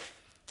 right?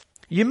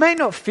 You may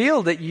not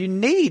feel that you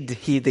need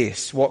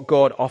what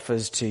God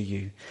offers to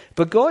you,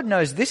 but God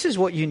knows this is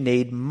what you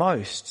need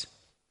most.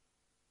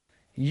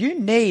 You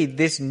need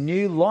this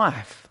new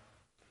life,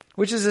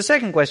 which is the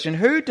second question.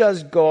 Who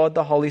does God,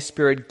 the Holy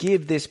Spirit,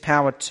 give this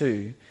power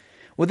to?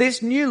 Well,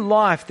 this new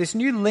life, this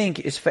new link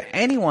is for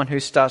anyone who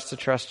starts to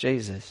trust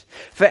Jesus,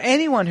 for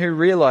anyone who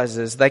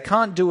realizes they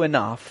can't do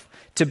enough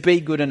to be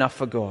good enough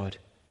for God.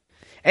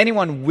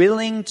 Anyone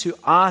willing to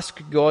ask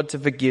God to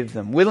forgive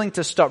them, willing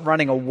to stop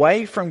running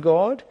away from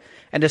God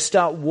and to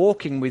start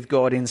walking with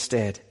God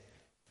instead.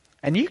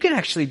 And you can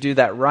actually do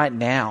that right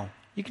now.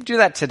 You can do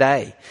that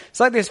today. It's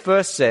like this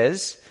verse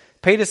says,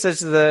 Peter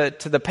says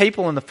to the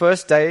people on the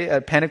first day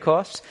at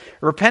Pentecost,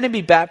 repent and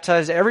be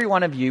baptized, every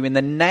one of you, in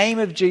the name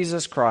of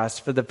Jesus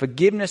Christ for the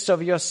forgiveness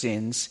of your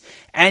sins,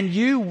 and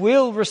you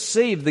will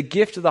receive the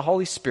gift of the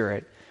Holy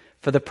Spirit,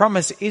 for the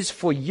promise is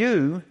for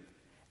you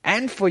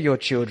and for your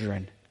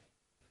children.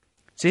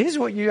 So here's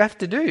what you have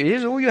to do.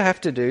 Here's all you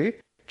have to do.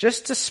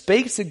 Just to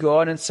speak to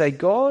God and say,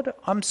 God,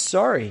 I'm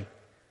sorry.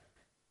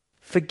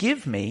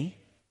 Forgive me.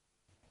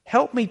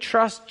 Help me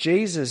trust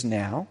Jesus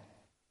now.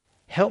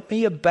 Help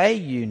me obey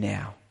you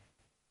now.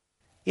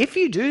 If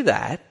you do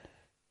that,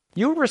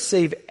 you'll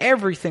receive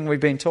everything we've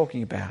been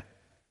talking about.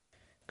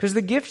 Because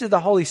the gift of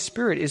the Holy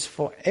Spirit is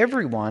for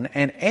everyone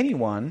and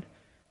anyone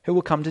who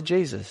will come to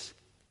Jesus.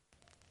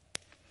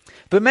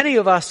 But many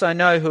of us I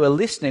know who are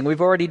listening,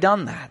 we've already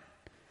done that.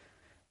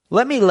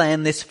 Let me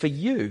land this for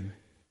you.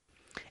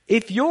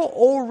 If you're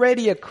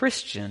already a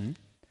Christian,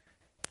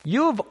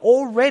 You have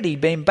already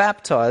been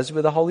baptized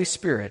with the Holy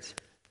Spirit.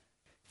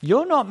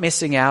 You're not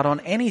missing out on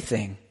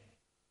anything.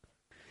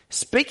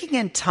 Speaking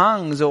in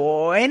tongues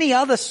or any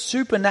other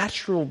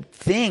supernatural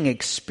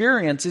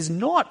experience is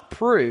not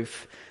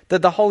proof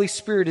that the Holy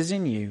Spirit is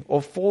in you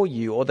or for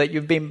you or that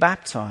you've been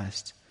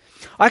baptized.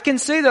 I can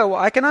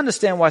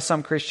understand why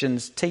some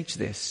Christians teach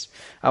this,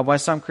 why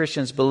some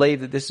Christians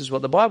believe that this is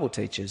what the Bible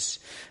teaches.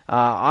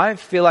 I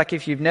feel like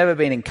if you've never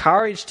been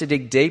encouraged to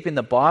dig deep in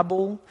the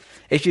Bible,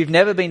 if you've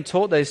never been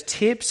taught those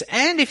tips,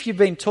 and if you've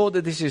been taught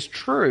that this is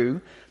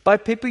true by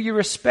people you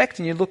respect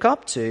and you look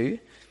up to,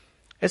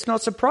 it's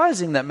not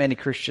surprising that many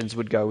Christians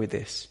would go with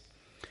this.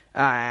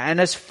 And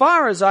as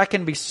far as I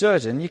can be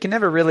certain, you can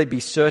never really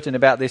be certain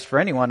about this for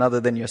anyone other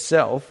than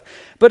yourself,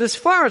 but as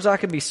far as I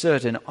can be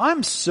certain,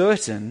 I'm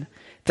certain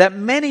that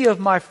many of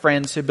my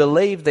friends who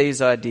believe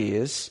these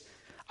ideas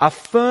are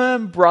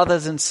firm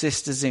brothers and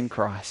sisters in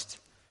Christ.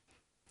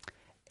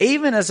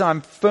 Even as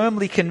I'm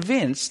firmly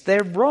convinced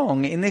they're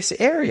wrong in this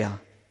area.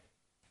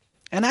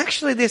 And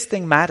actually this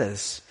thing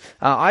matters.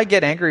 I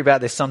get angry about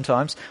this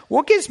sometimes.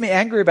 What gets me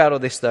angry about all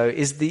this though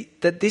is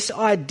that this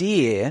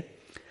idea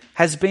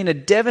has been a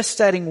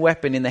devastating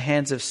weapon in the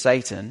hands of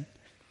Satan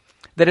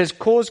that has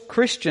caused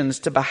Christians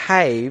to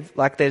behave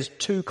like there's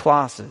two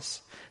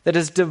classes, that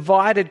has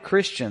divided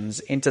Christians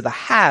into the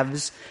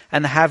haves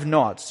and the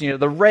have-nots,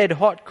 the red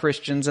hot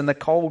Christians and the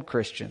cold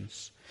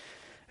Christians.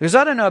 Because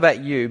I don't know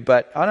about you,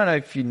 but I don't know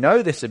if you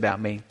know this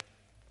about me,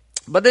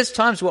 but there's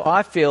times where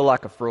I feel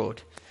like a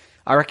fraud.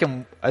 I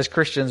reckon as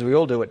Christians we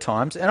all do at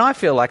times, and I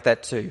feel like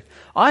that too.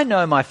 I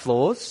know my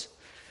flaws.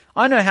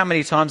 I know how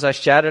many times I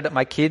shouted at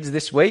my kids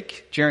this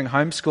week during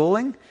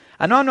homeschooling,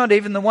 and I'm not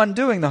even the one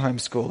doing the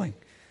homeschooling.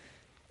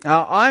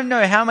 I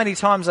know how many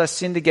times I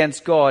sinned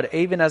against God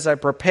even as I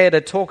prepare to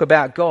talk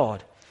about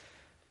God.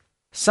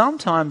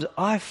 Sometimes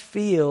I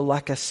feel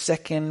like a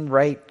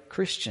second-rate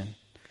Christian.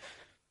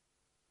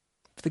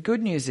 The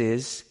good news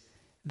is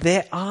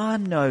there are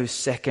no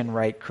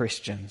second-rate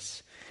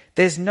Christians.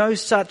 There's no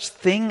such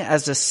thing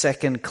as a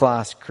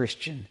second-class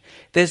Christian.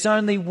 There's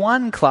only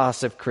one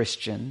class of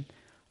Christian,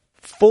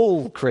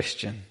 full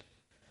Christian.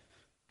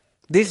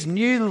 This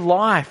new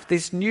life,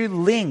 this new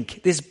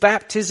link, this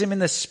baptism in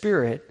the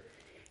Spirit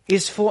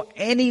is for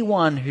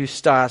anyone who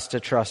starts to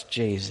trust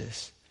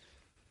Jesus.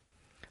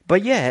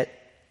 But yet,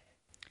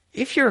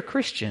 if you're a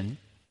Christian,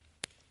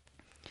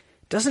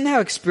 doesn't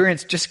our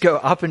experience just go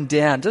up and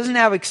down? Doesn't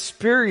our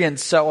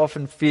experience so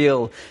often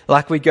feel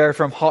like we go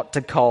from hot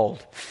to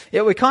cold?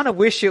 Yeah, we kind of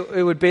wish it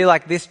would be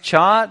like this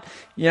chart.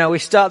 We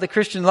start the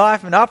Christian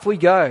life and up we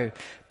go.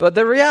 But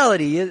the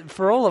reality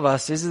for all of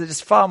us is that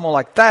it's far more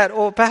like that,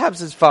 or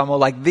perhaps it's far more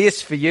like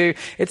this for you.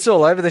 It's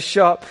all over the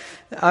shop.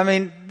 I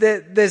mean,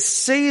 there's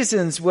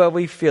seasons where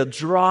we feel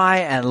dry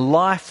and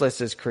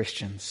lifeless as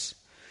Christians.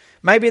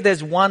 Maybe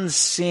there's one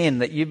sin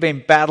that you've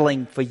been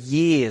battling for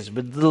years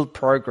with little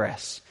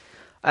progress.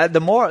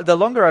 The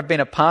longer I've been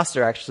a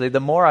pastor, actually, the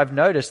more I've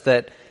noticed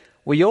that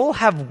we all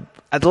have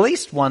at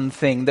least one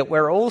thing that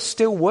we're all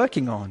still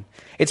working on.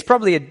 It's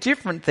probably a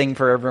different thing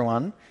for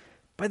everyone,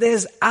 but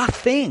there's a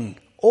thing,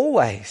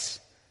 always.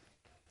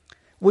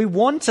 We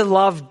want to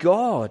love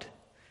God.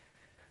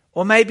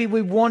 Or maybe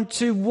we want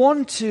to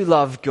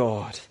love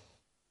God.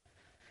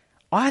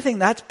 I think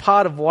that's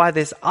part of why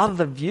this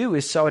other view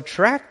is so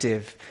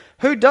attractive.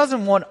 Who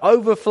doesn't want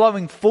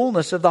overflowing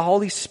fullness of the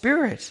Holy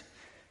Spirit?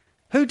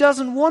 Who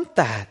doesn't want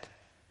that?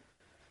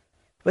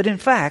 But in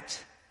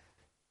fact,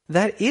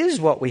 that is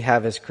what we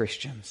have as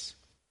Christians.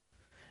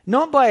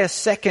 Not by a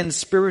second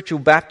spiritual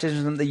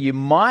baptism that you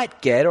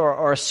might get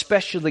or a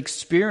special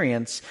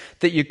experience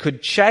that you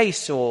could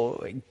chase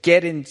or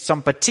get in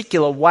some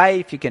particular way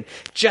if you can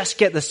just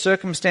get the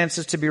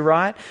circumstances to be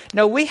right.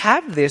 No, we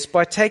have this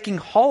by taking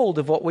hold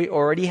of what we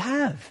already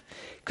have.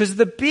 Because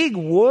the big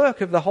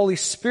work of the Holy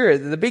Spirit,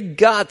 the big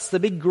guts, the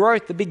big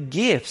growth, the big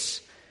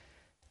gifts,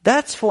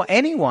 that's for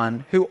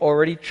anyone who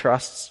already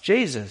trusts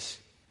Jesus.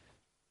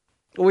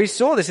 We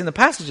saw this in the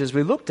passages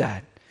we looked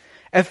at.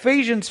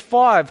 Ephesians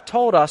 5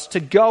 told us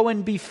to go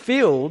and be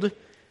filled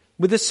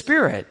with the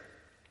Spirit.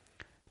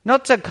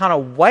 Not to kind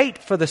of wait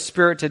for the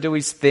Spirit to do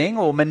His thing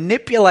or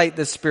manipulate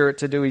the Spirit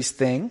to do His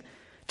thing.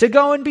 To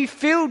go and be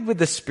filled with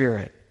the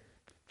Spirit.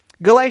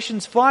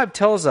 Galatians 5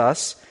 tells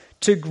us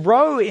to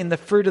grow in the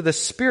fruit of the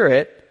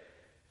Spirit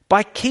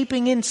by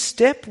keeping in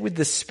step with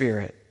the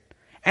Spirit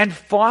and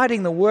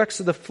fighting the works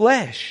of the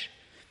flesh.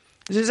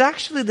 There's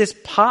actually this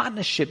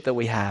partnership that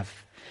we have.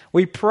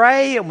 We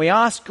pray and we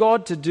ask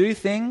God to do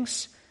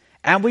things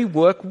and we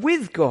work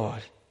with God.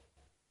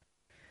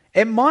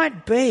 It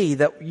might be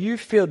that you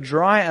feel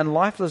dry and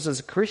lifeless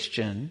as a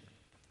Christian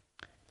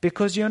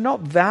because you're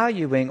not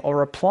valuing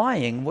or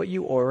applying what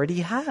you already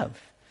have.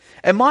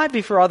 It might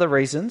be for other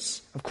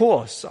reasons, of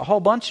course, a whole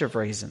bunch of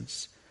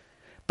reasons.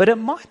 But it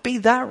might be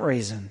that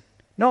reason,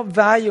 not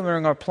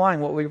valuing or applying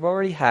what we've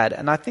already had.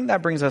 And I think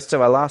that brings us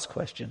to our last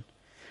question.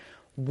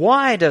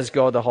 Why does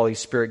God the Holy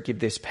Spirit give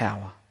this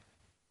power?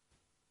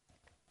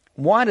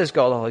 Why does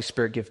God the Holy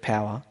Spirit give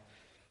power?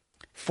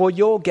 For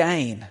your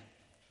gain.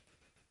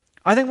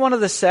 I think one of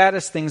the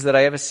saddest things that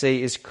I ever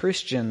see is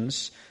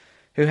Christians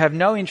who have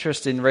no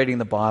interest in reading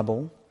the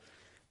Bible,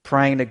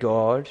 praying to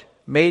God,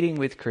 meeting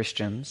with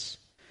Christians,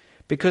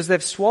 because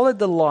they've swallowed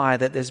the lie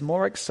that there's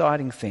more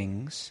exciting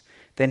things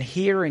than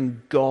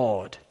hearing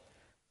God,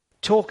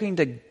 talking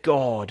to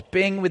God,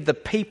 being with the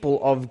people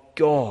of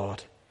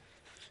God.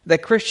 Their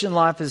Christian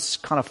life is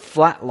kind of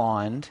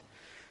flatlined,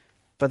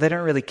 but they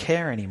don't really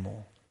care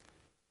anymore.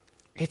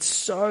 It's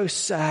so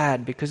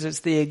sad because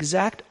it's the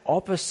exact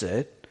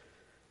opposite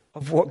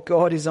of what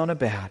God is on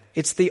about.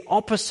 It's the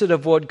opposite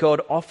of what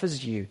God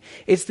offers you.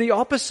 It's the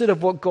opposite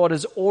of what God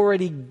has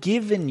already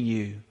given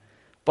you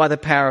by the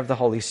power of the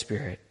Holy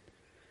Spirit.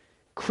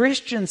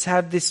 Christians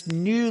have this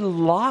new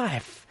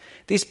life,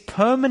 this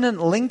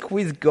permanent link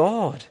with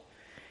God,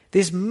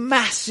 this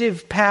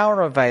massive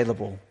power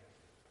available.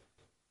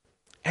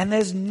 And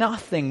there's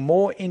nothing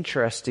more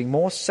interesting,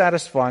 more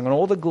satisfying on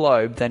all the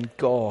globe than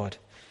God.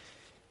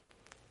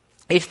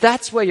 If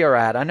that's where you're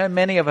at, I know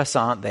many of us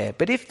aren't there,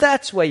 but if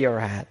that's where you're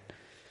at,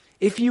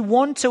 if you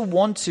want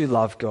to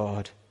love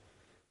God,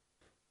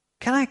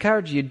 can I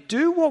encourage you,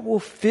 do what will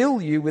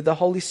fill you with the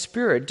Holy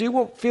Spirit. Do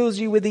what fills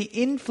you with the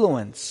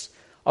influence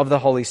of the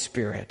Holy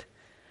Spirit.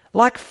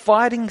 Like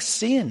fighting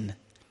sin.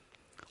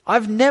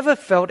 I've never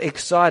felt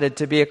excited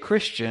to be a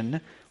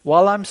Christian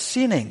while I'm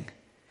sinning.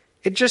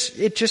 It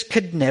just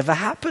could never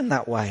happen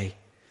that way.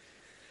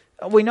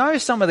 We know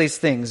some of these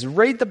things.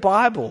 Read the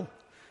Bible.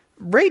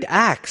 Read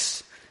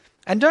Acts.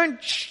 And don't,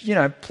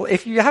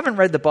 if you haven't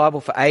read the Bible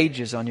for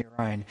ages on your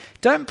own,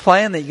 don't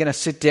plan that you're going to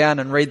sit down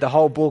and read the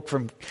whole book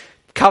from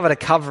cover to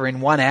cover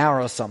in 1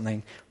 hour or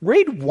something.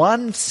 Read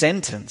one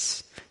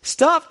sentence.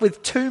 Start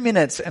with 2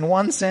 minutes and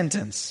one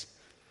sentence.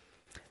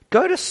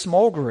 Go to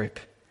small group,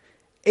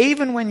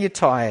 even when you're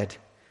tired,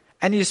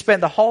 and you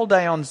spent the whole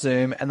day on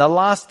Zoom, and the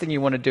last thing you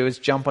want to do is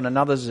jump on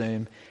another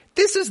Zoom.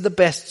 This is the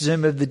best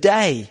Zoom of the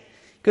day,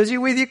 because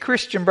you're with your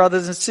Christian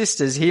brothers and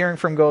sisters hearing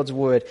from God's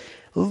word.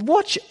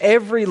 Watch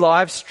every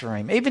live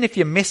stream. Even if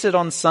you miss it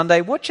on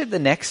Sunday, watch it the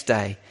next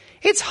day.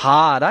 It's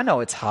hard. I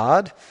know it's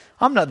hard.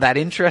 I'm not that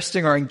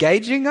interesting or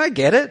engaging. I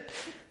get it.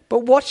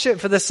 But watch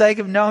it for the sake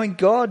of knowing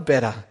God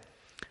better.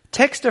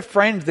 Text a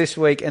friend this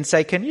week and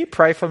say, can you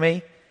pray for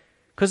me?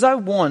 Because I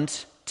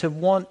want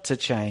to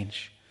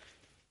change.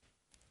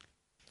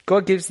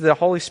 God gives the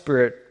Holy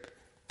Spirit's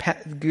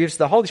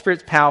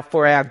power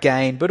for our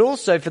gain, but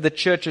also for the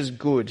church's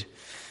good.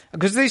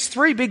 Because these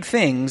three big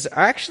things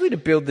are actually to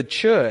build the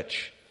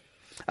church.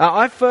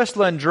 I first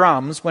learned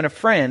drums when a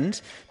friend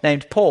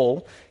named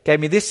Paul gave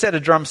me this set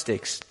of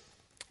drumsticks.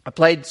 I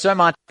played so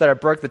much that I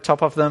broke the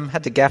top off them,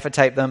 had to gaffer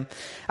tape them.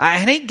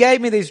 And he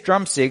gave me these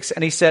drumsticks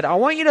and he said, I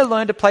want you to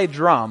learn to play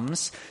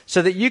drums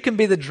so that you can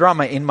be the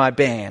drummer in my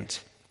band.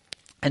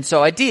 And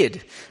so I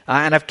did.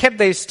 And I've kept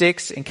these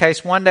sticks in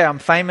case one day I'm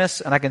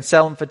famous and I can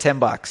sell them for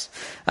 $10.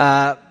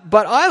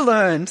 But I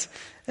learned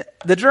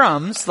the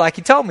drums like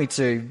he told me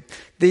to.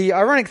 The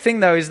ironic thing,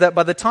 though, is that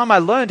by the time I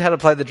learned how to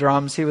play the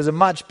drums, he was a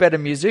much better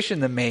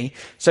musician than me,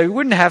 so he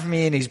wouldn't have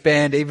me in his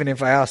band even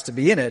if I asked to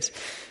be in it.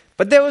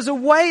 But there was a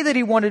way that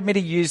he wanted me to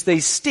use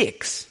these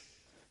sticks.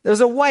 There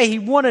was a way he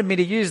wanted me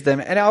to use them,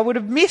 and I would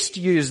have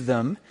misused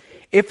them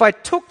if I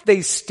took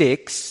these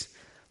sticks,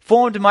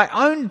 formed my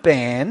own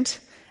band,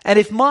 and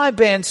if my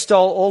band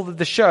stole all of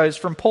the shows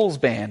from Paul's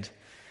band.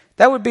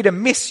 That would be to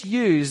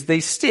misuse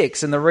these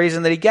sticks and the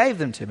reason that he gave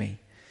them to me.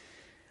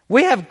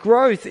 We have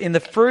growth in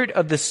the fruit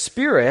of the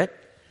Spirit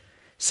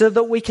so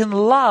that we can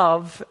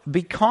love,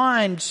 be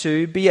kind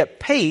to, be at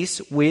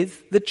peace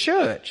with the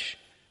church.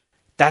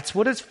 That's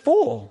what it's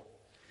for.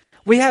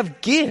 We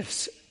have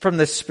gifts from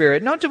the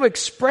Spirit, not to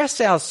express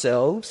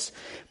ourselves,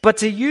 but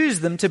to use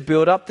them to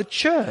build up the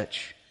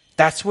church.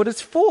 That's what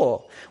it's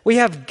for. We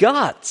have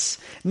guts,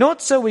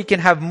 not so we can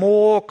have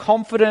more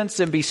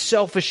confidence and be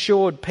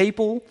self-assured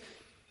people,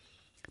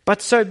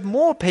 but so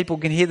more people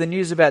can hear the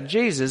news about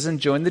Jesus and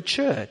join the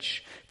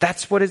church.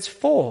 That's what it's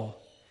for.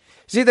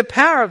 See, the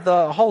power of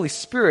the Holy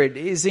Spirit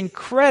is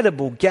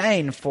incredible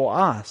gain for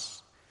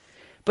us.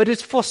 But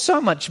it's for so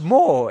much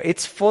more.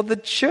 It's for the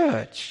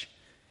church.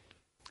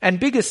 And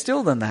bigger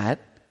still than that,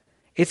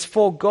 it's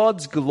for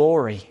God's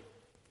glory.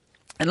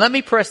 And let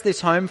me press this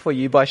home for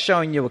you by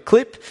showing you a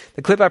clip,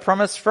 the clip I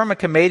promised from a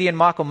comedian,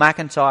 Michael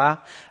McIntyre,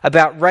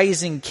 about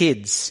raising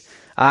kids.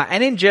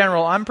 And in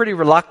general, I'm pretty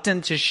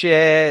reluctant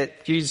to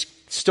use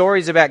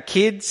stories about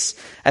kids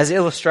as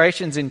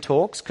illustrations in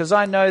talks, because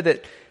I know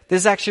that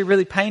this is actually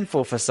really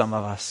painful for some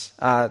of us.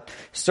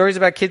 Stories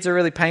about kids are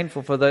really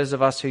painful for those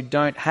of us who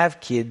don't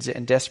have kids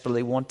and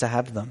desperately want to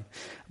have them.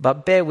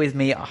 But bear with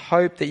me, I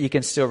hope that you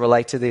can still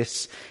relate to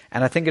this,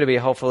 and I think it'll be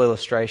a helpful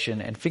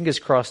illustration, and fingers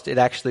crossed it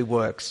actually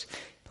works.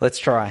 Let's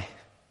try.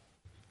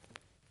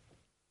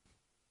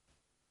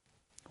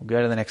 We'll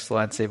go to the next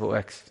slide and see if it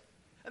works.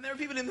 And there are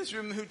people in this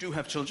room who do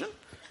have children,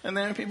 and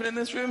there are people in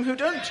this room who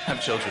don't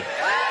have children.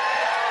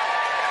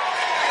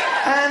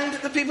 And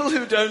the people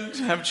who don't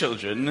have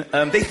children,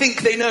 they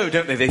think they know,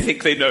 don't they? They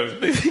think they know.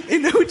 They think they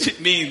know what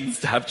it means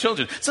to have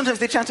children. Sometimes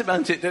they chat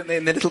about it, don't they,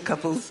 in their little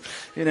couples?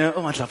 You know,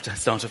 oh, I'd love to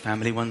start a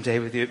family one day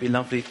with you. It'd be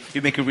lovely.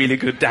 You'd make a really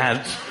good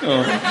dad.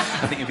 Oh,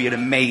 I think you'd be an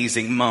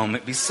amazing mum.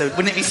 Wouldn't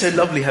it be so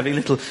lovely having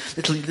little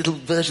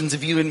versions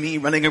of you and me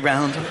running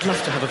around? I'd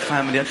love to have a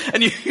family.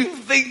 And you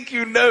think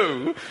you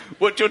know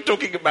what you're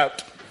talking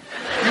about.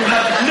 You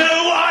have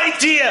no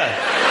idea.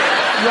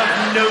 You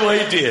have no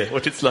idea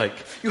what it's like.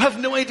 You have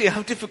no idea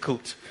how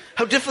difficult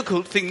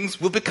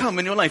things will become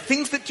in your life.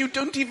 Things that you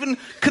don't even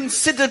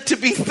consider to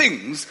be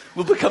things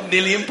will become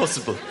nearly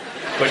impossible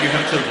when you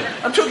have children.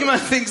 I'm talking about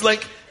things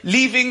like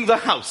leaving the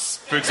house,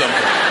 for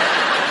example.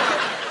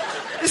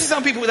 This is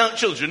how people without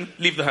children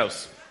leave the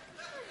house.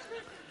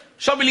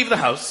 Shall we leave the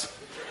house?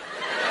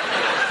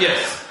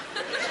 Yes.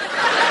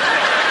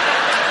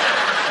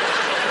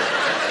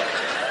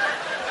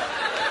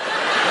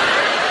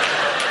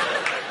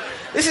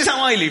 This is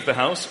how I leave the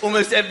house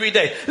almost every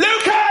day.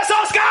 Lucas,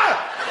 Oscar!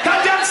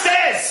 Come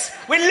downstairs!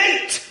 We're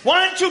late!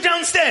 Why aren't you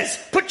downstairs?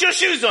 Put your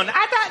shoes on.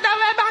 I don't know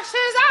where my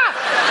shoes are.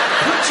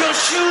 Put your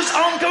shoes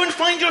on. Go and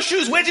find your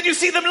shoes. Where did you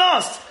see them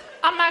last?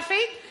 On my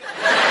feet.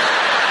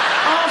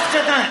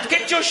 After that,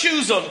 get your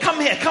shoes on. Come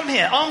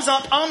here. Arms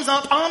up, arms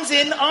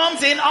in,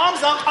 arms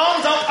up,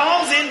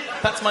 arms in.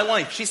 That's my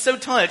wife. She's so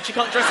tired, she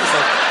can't dress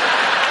herself.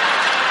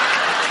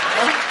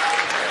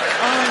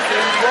 Arms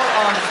in. What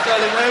arms,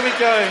 darling? Where are we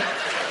going?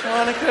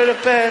 I want to go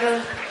to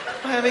bed.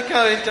 Where are we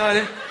going,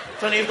 darling?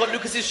 Darling, you've got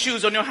Lucas's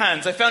shoes on your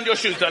hands. I found your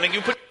shoes, darling. You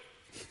put...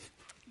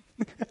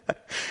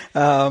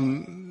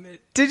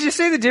 Did you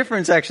see the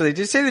difference, actually? Did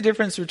you see the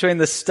difference between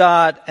the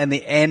start and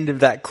the end of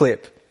that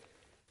clip?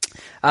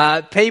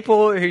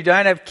 People who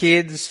don't have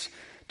kids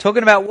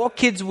talking about what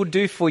kids will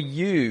do for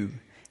you,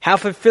 how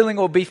fulfilling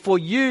it will be for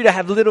you to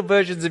have little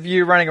versions of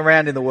you running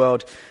around in the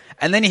world.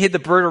 And then you hit the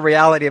brutal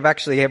reality of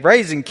actually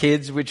raising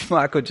kids, which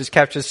Michael just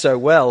captures so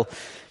well.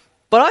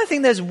 But I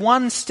think there's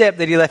one step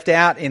that he left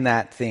out in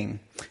that thing.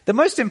 The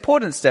most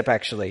important step,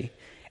 actually.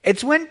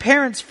 It's when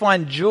parents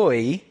find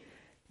joy,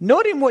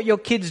 not in what your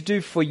kids do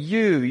for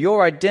you,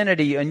 your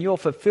identity and your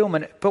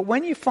fulfillment, but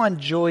when you find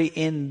joy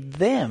in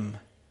them.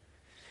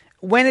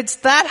 When it's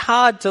that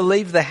hard to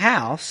leave the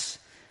house,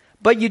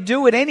 but you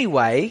do it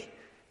anyway,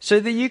 so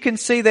that you can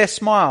see their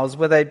smiles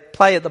where they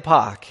play at the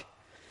park.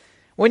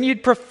 When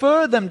you'd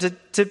prefer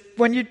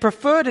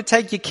to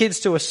take your kids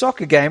to a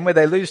soccer game where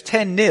they lose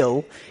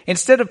 10-0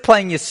 instead of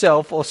playing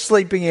yourself or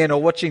sleeping in or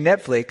watching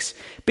Netflix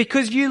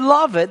because you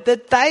love it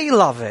that they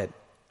love it.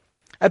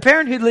 A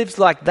parent who lives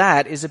like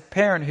that is a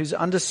parent who's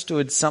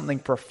understood something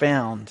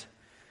profound.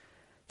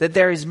 That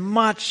there is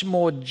much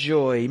more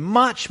joy,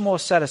 much more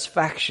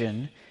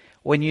satisfaction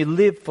when you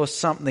live for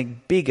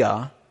something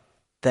bigger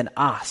than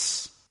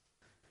us.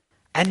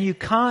 And you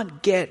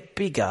can't get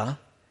bigger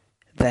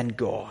than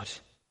God.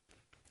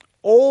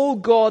 All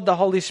God, the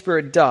Holy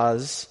Spirit,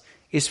 does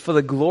is for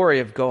the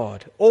glory of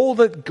God. All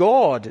that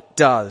God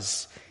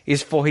does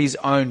is for his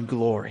own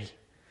glory.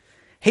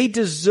 He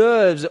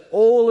deserves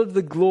all of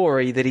the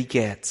glory that he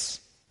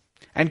gets.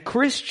 And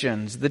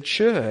Christians, the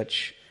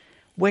church,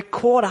 we're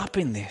caught up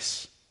in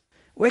this.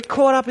 We're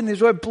caught up in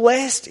this. We're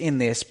blessed in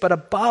this. But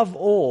above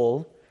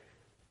all,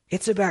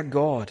 it's about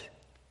God.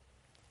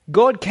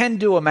 God can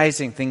do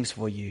amazing things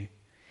for you.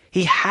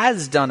 He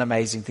has done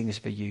amazing things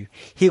for you.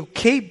 He'll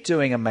keep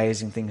doing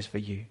amazing things for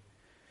you.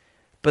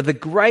 But the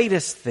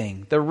greatest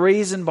thing, the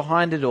reason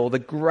behind it all, the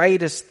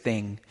greatest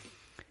thing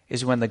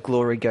is when the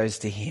glory goes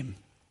to him.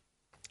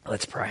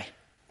 Let's pray.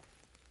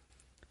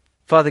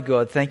 Father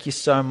God, thank you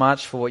so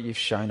much for what you've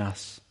shown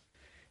us.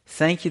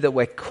 Thank you that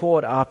we're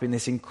caught up in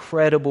this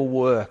incredible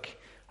work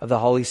of the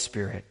Holy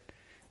Spirit.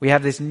 We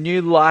have this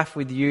new life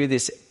with you,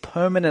 this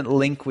permanent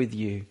link with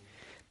you,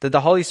 that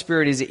the Holy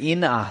Spirit is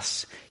in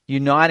us,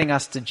 uniting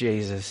us to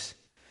Jesus.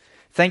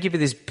 Thank you for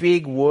this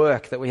big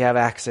work that we have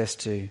access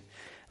to.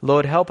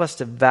 Lord, help us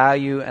to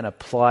value and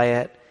apply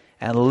it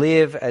and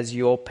live as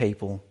your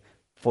people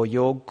for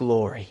your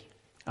glory.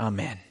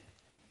 Amen.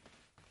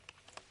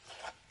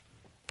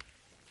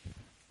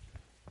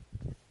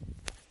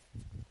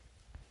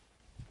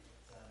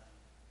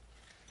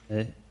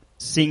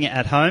 Sing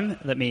at home.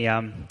 Let me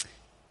hear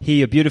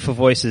your beautiful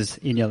voices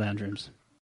in your lounge rooms.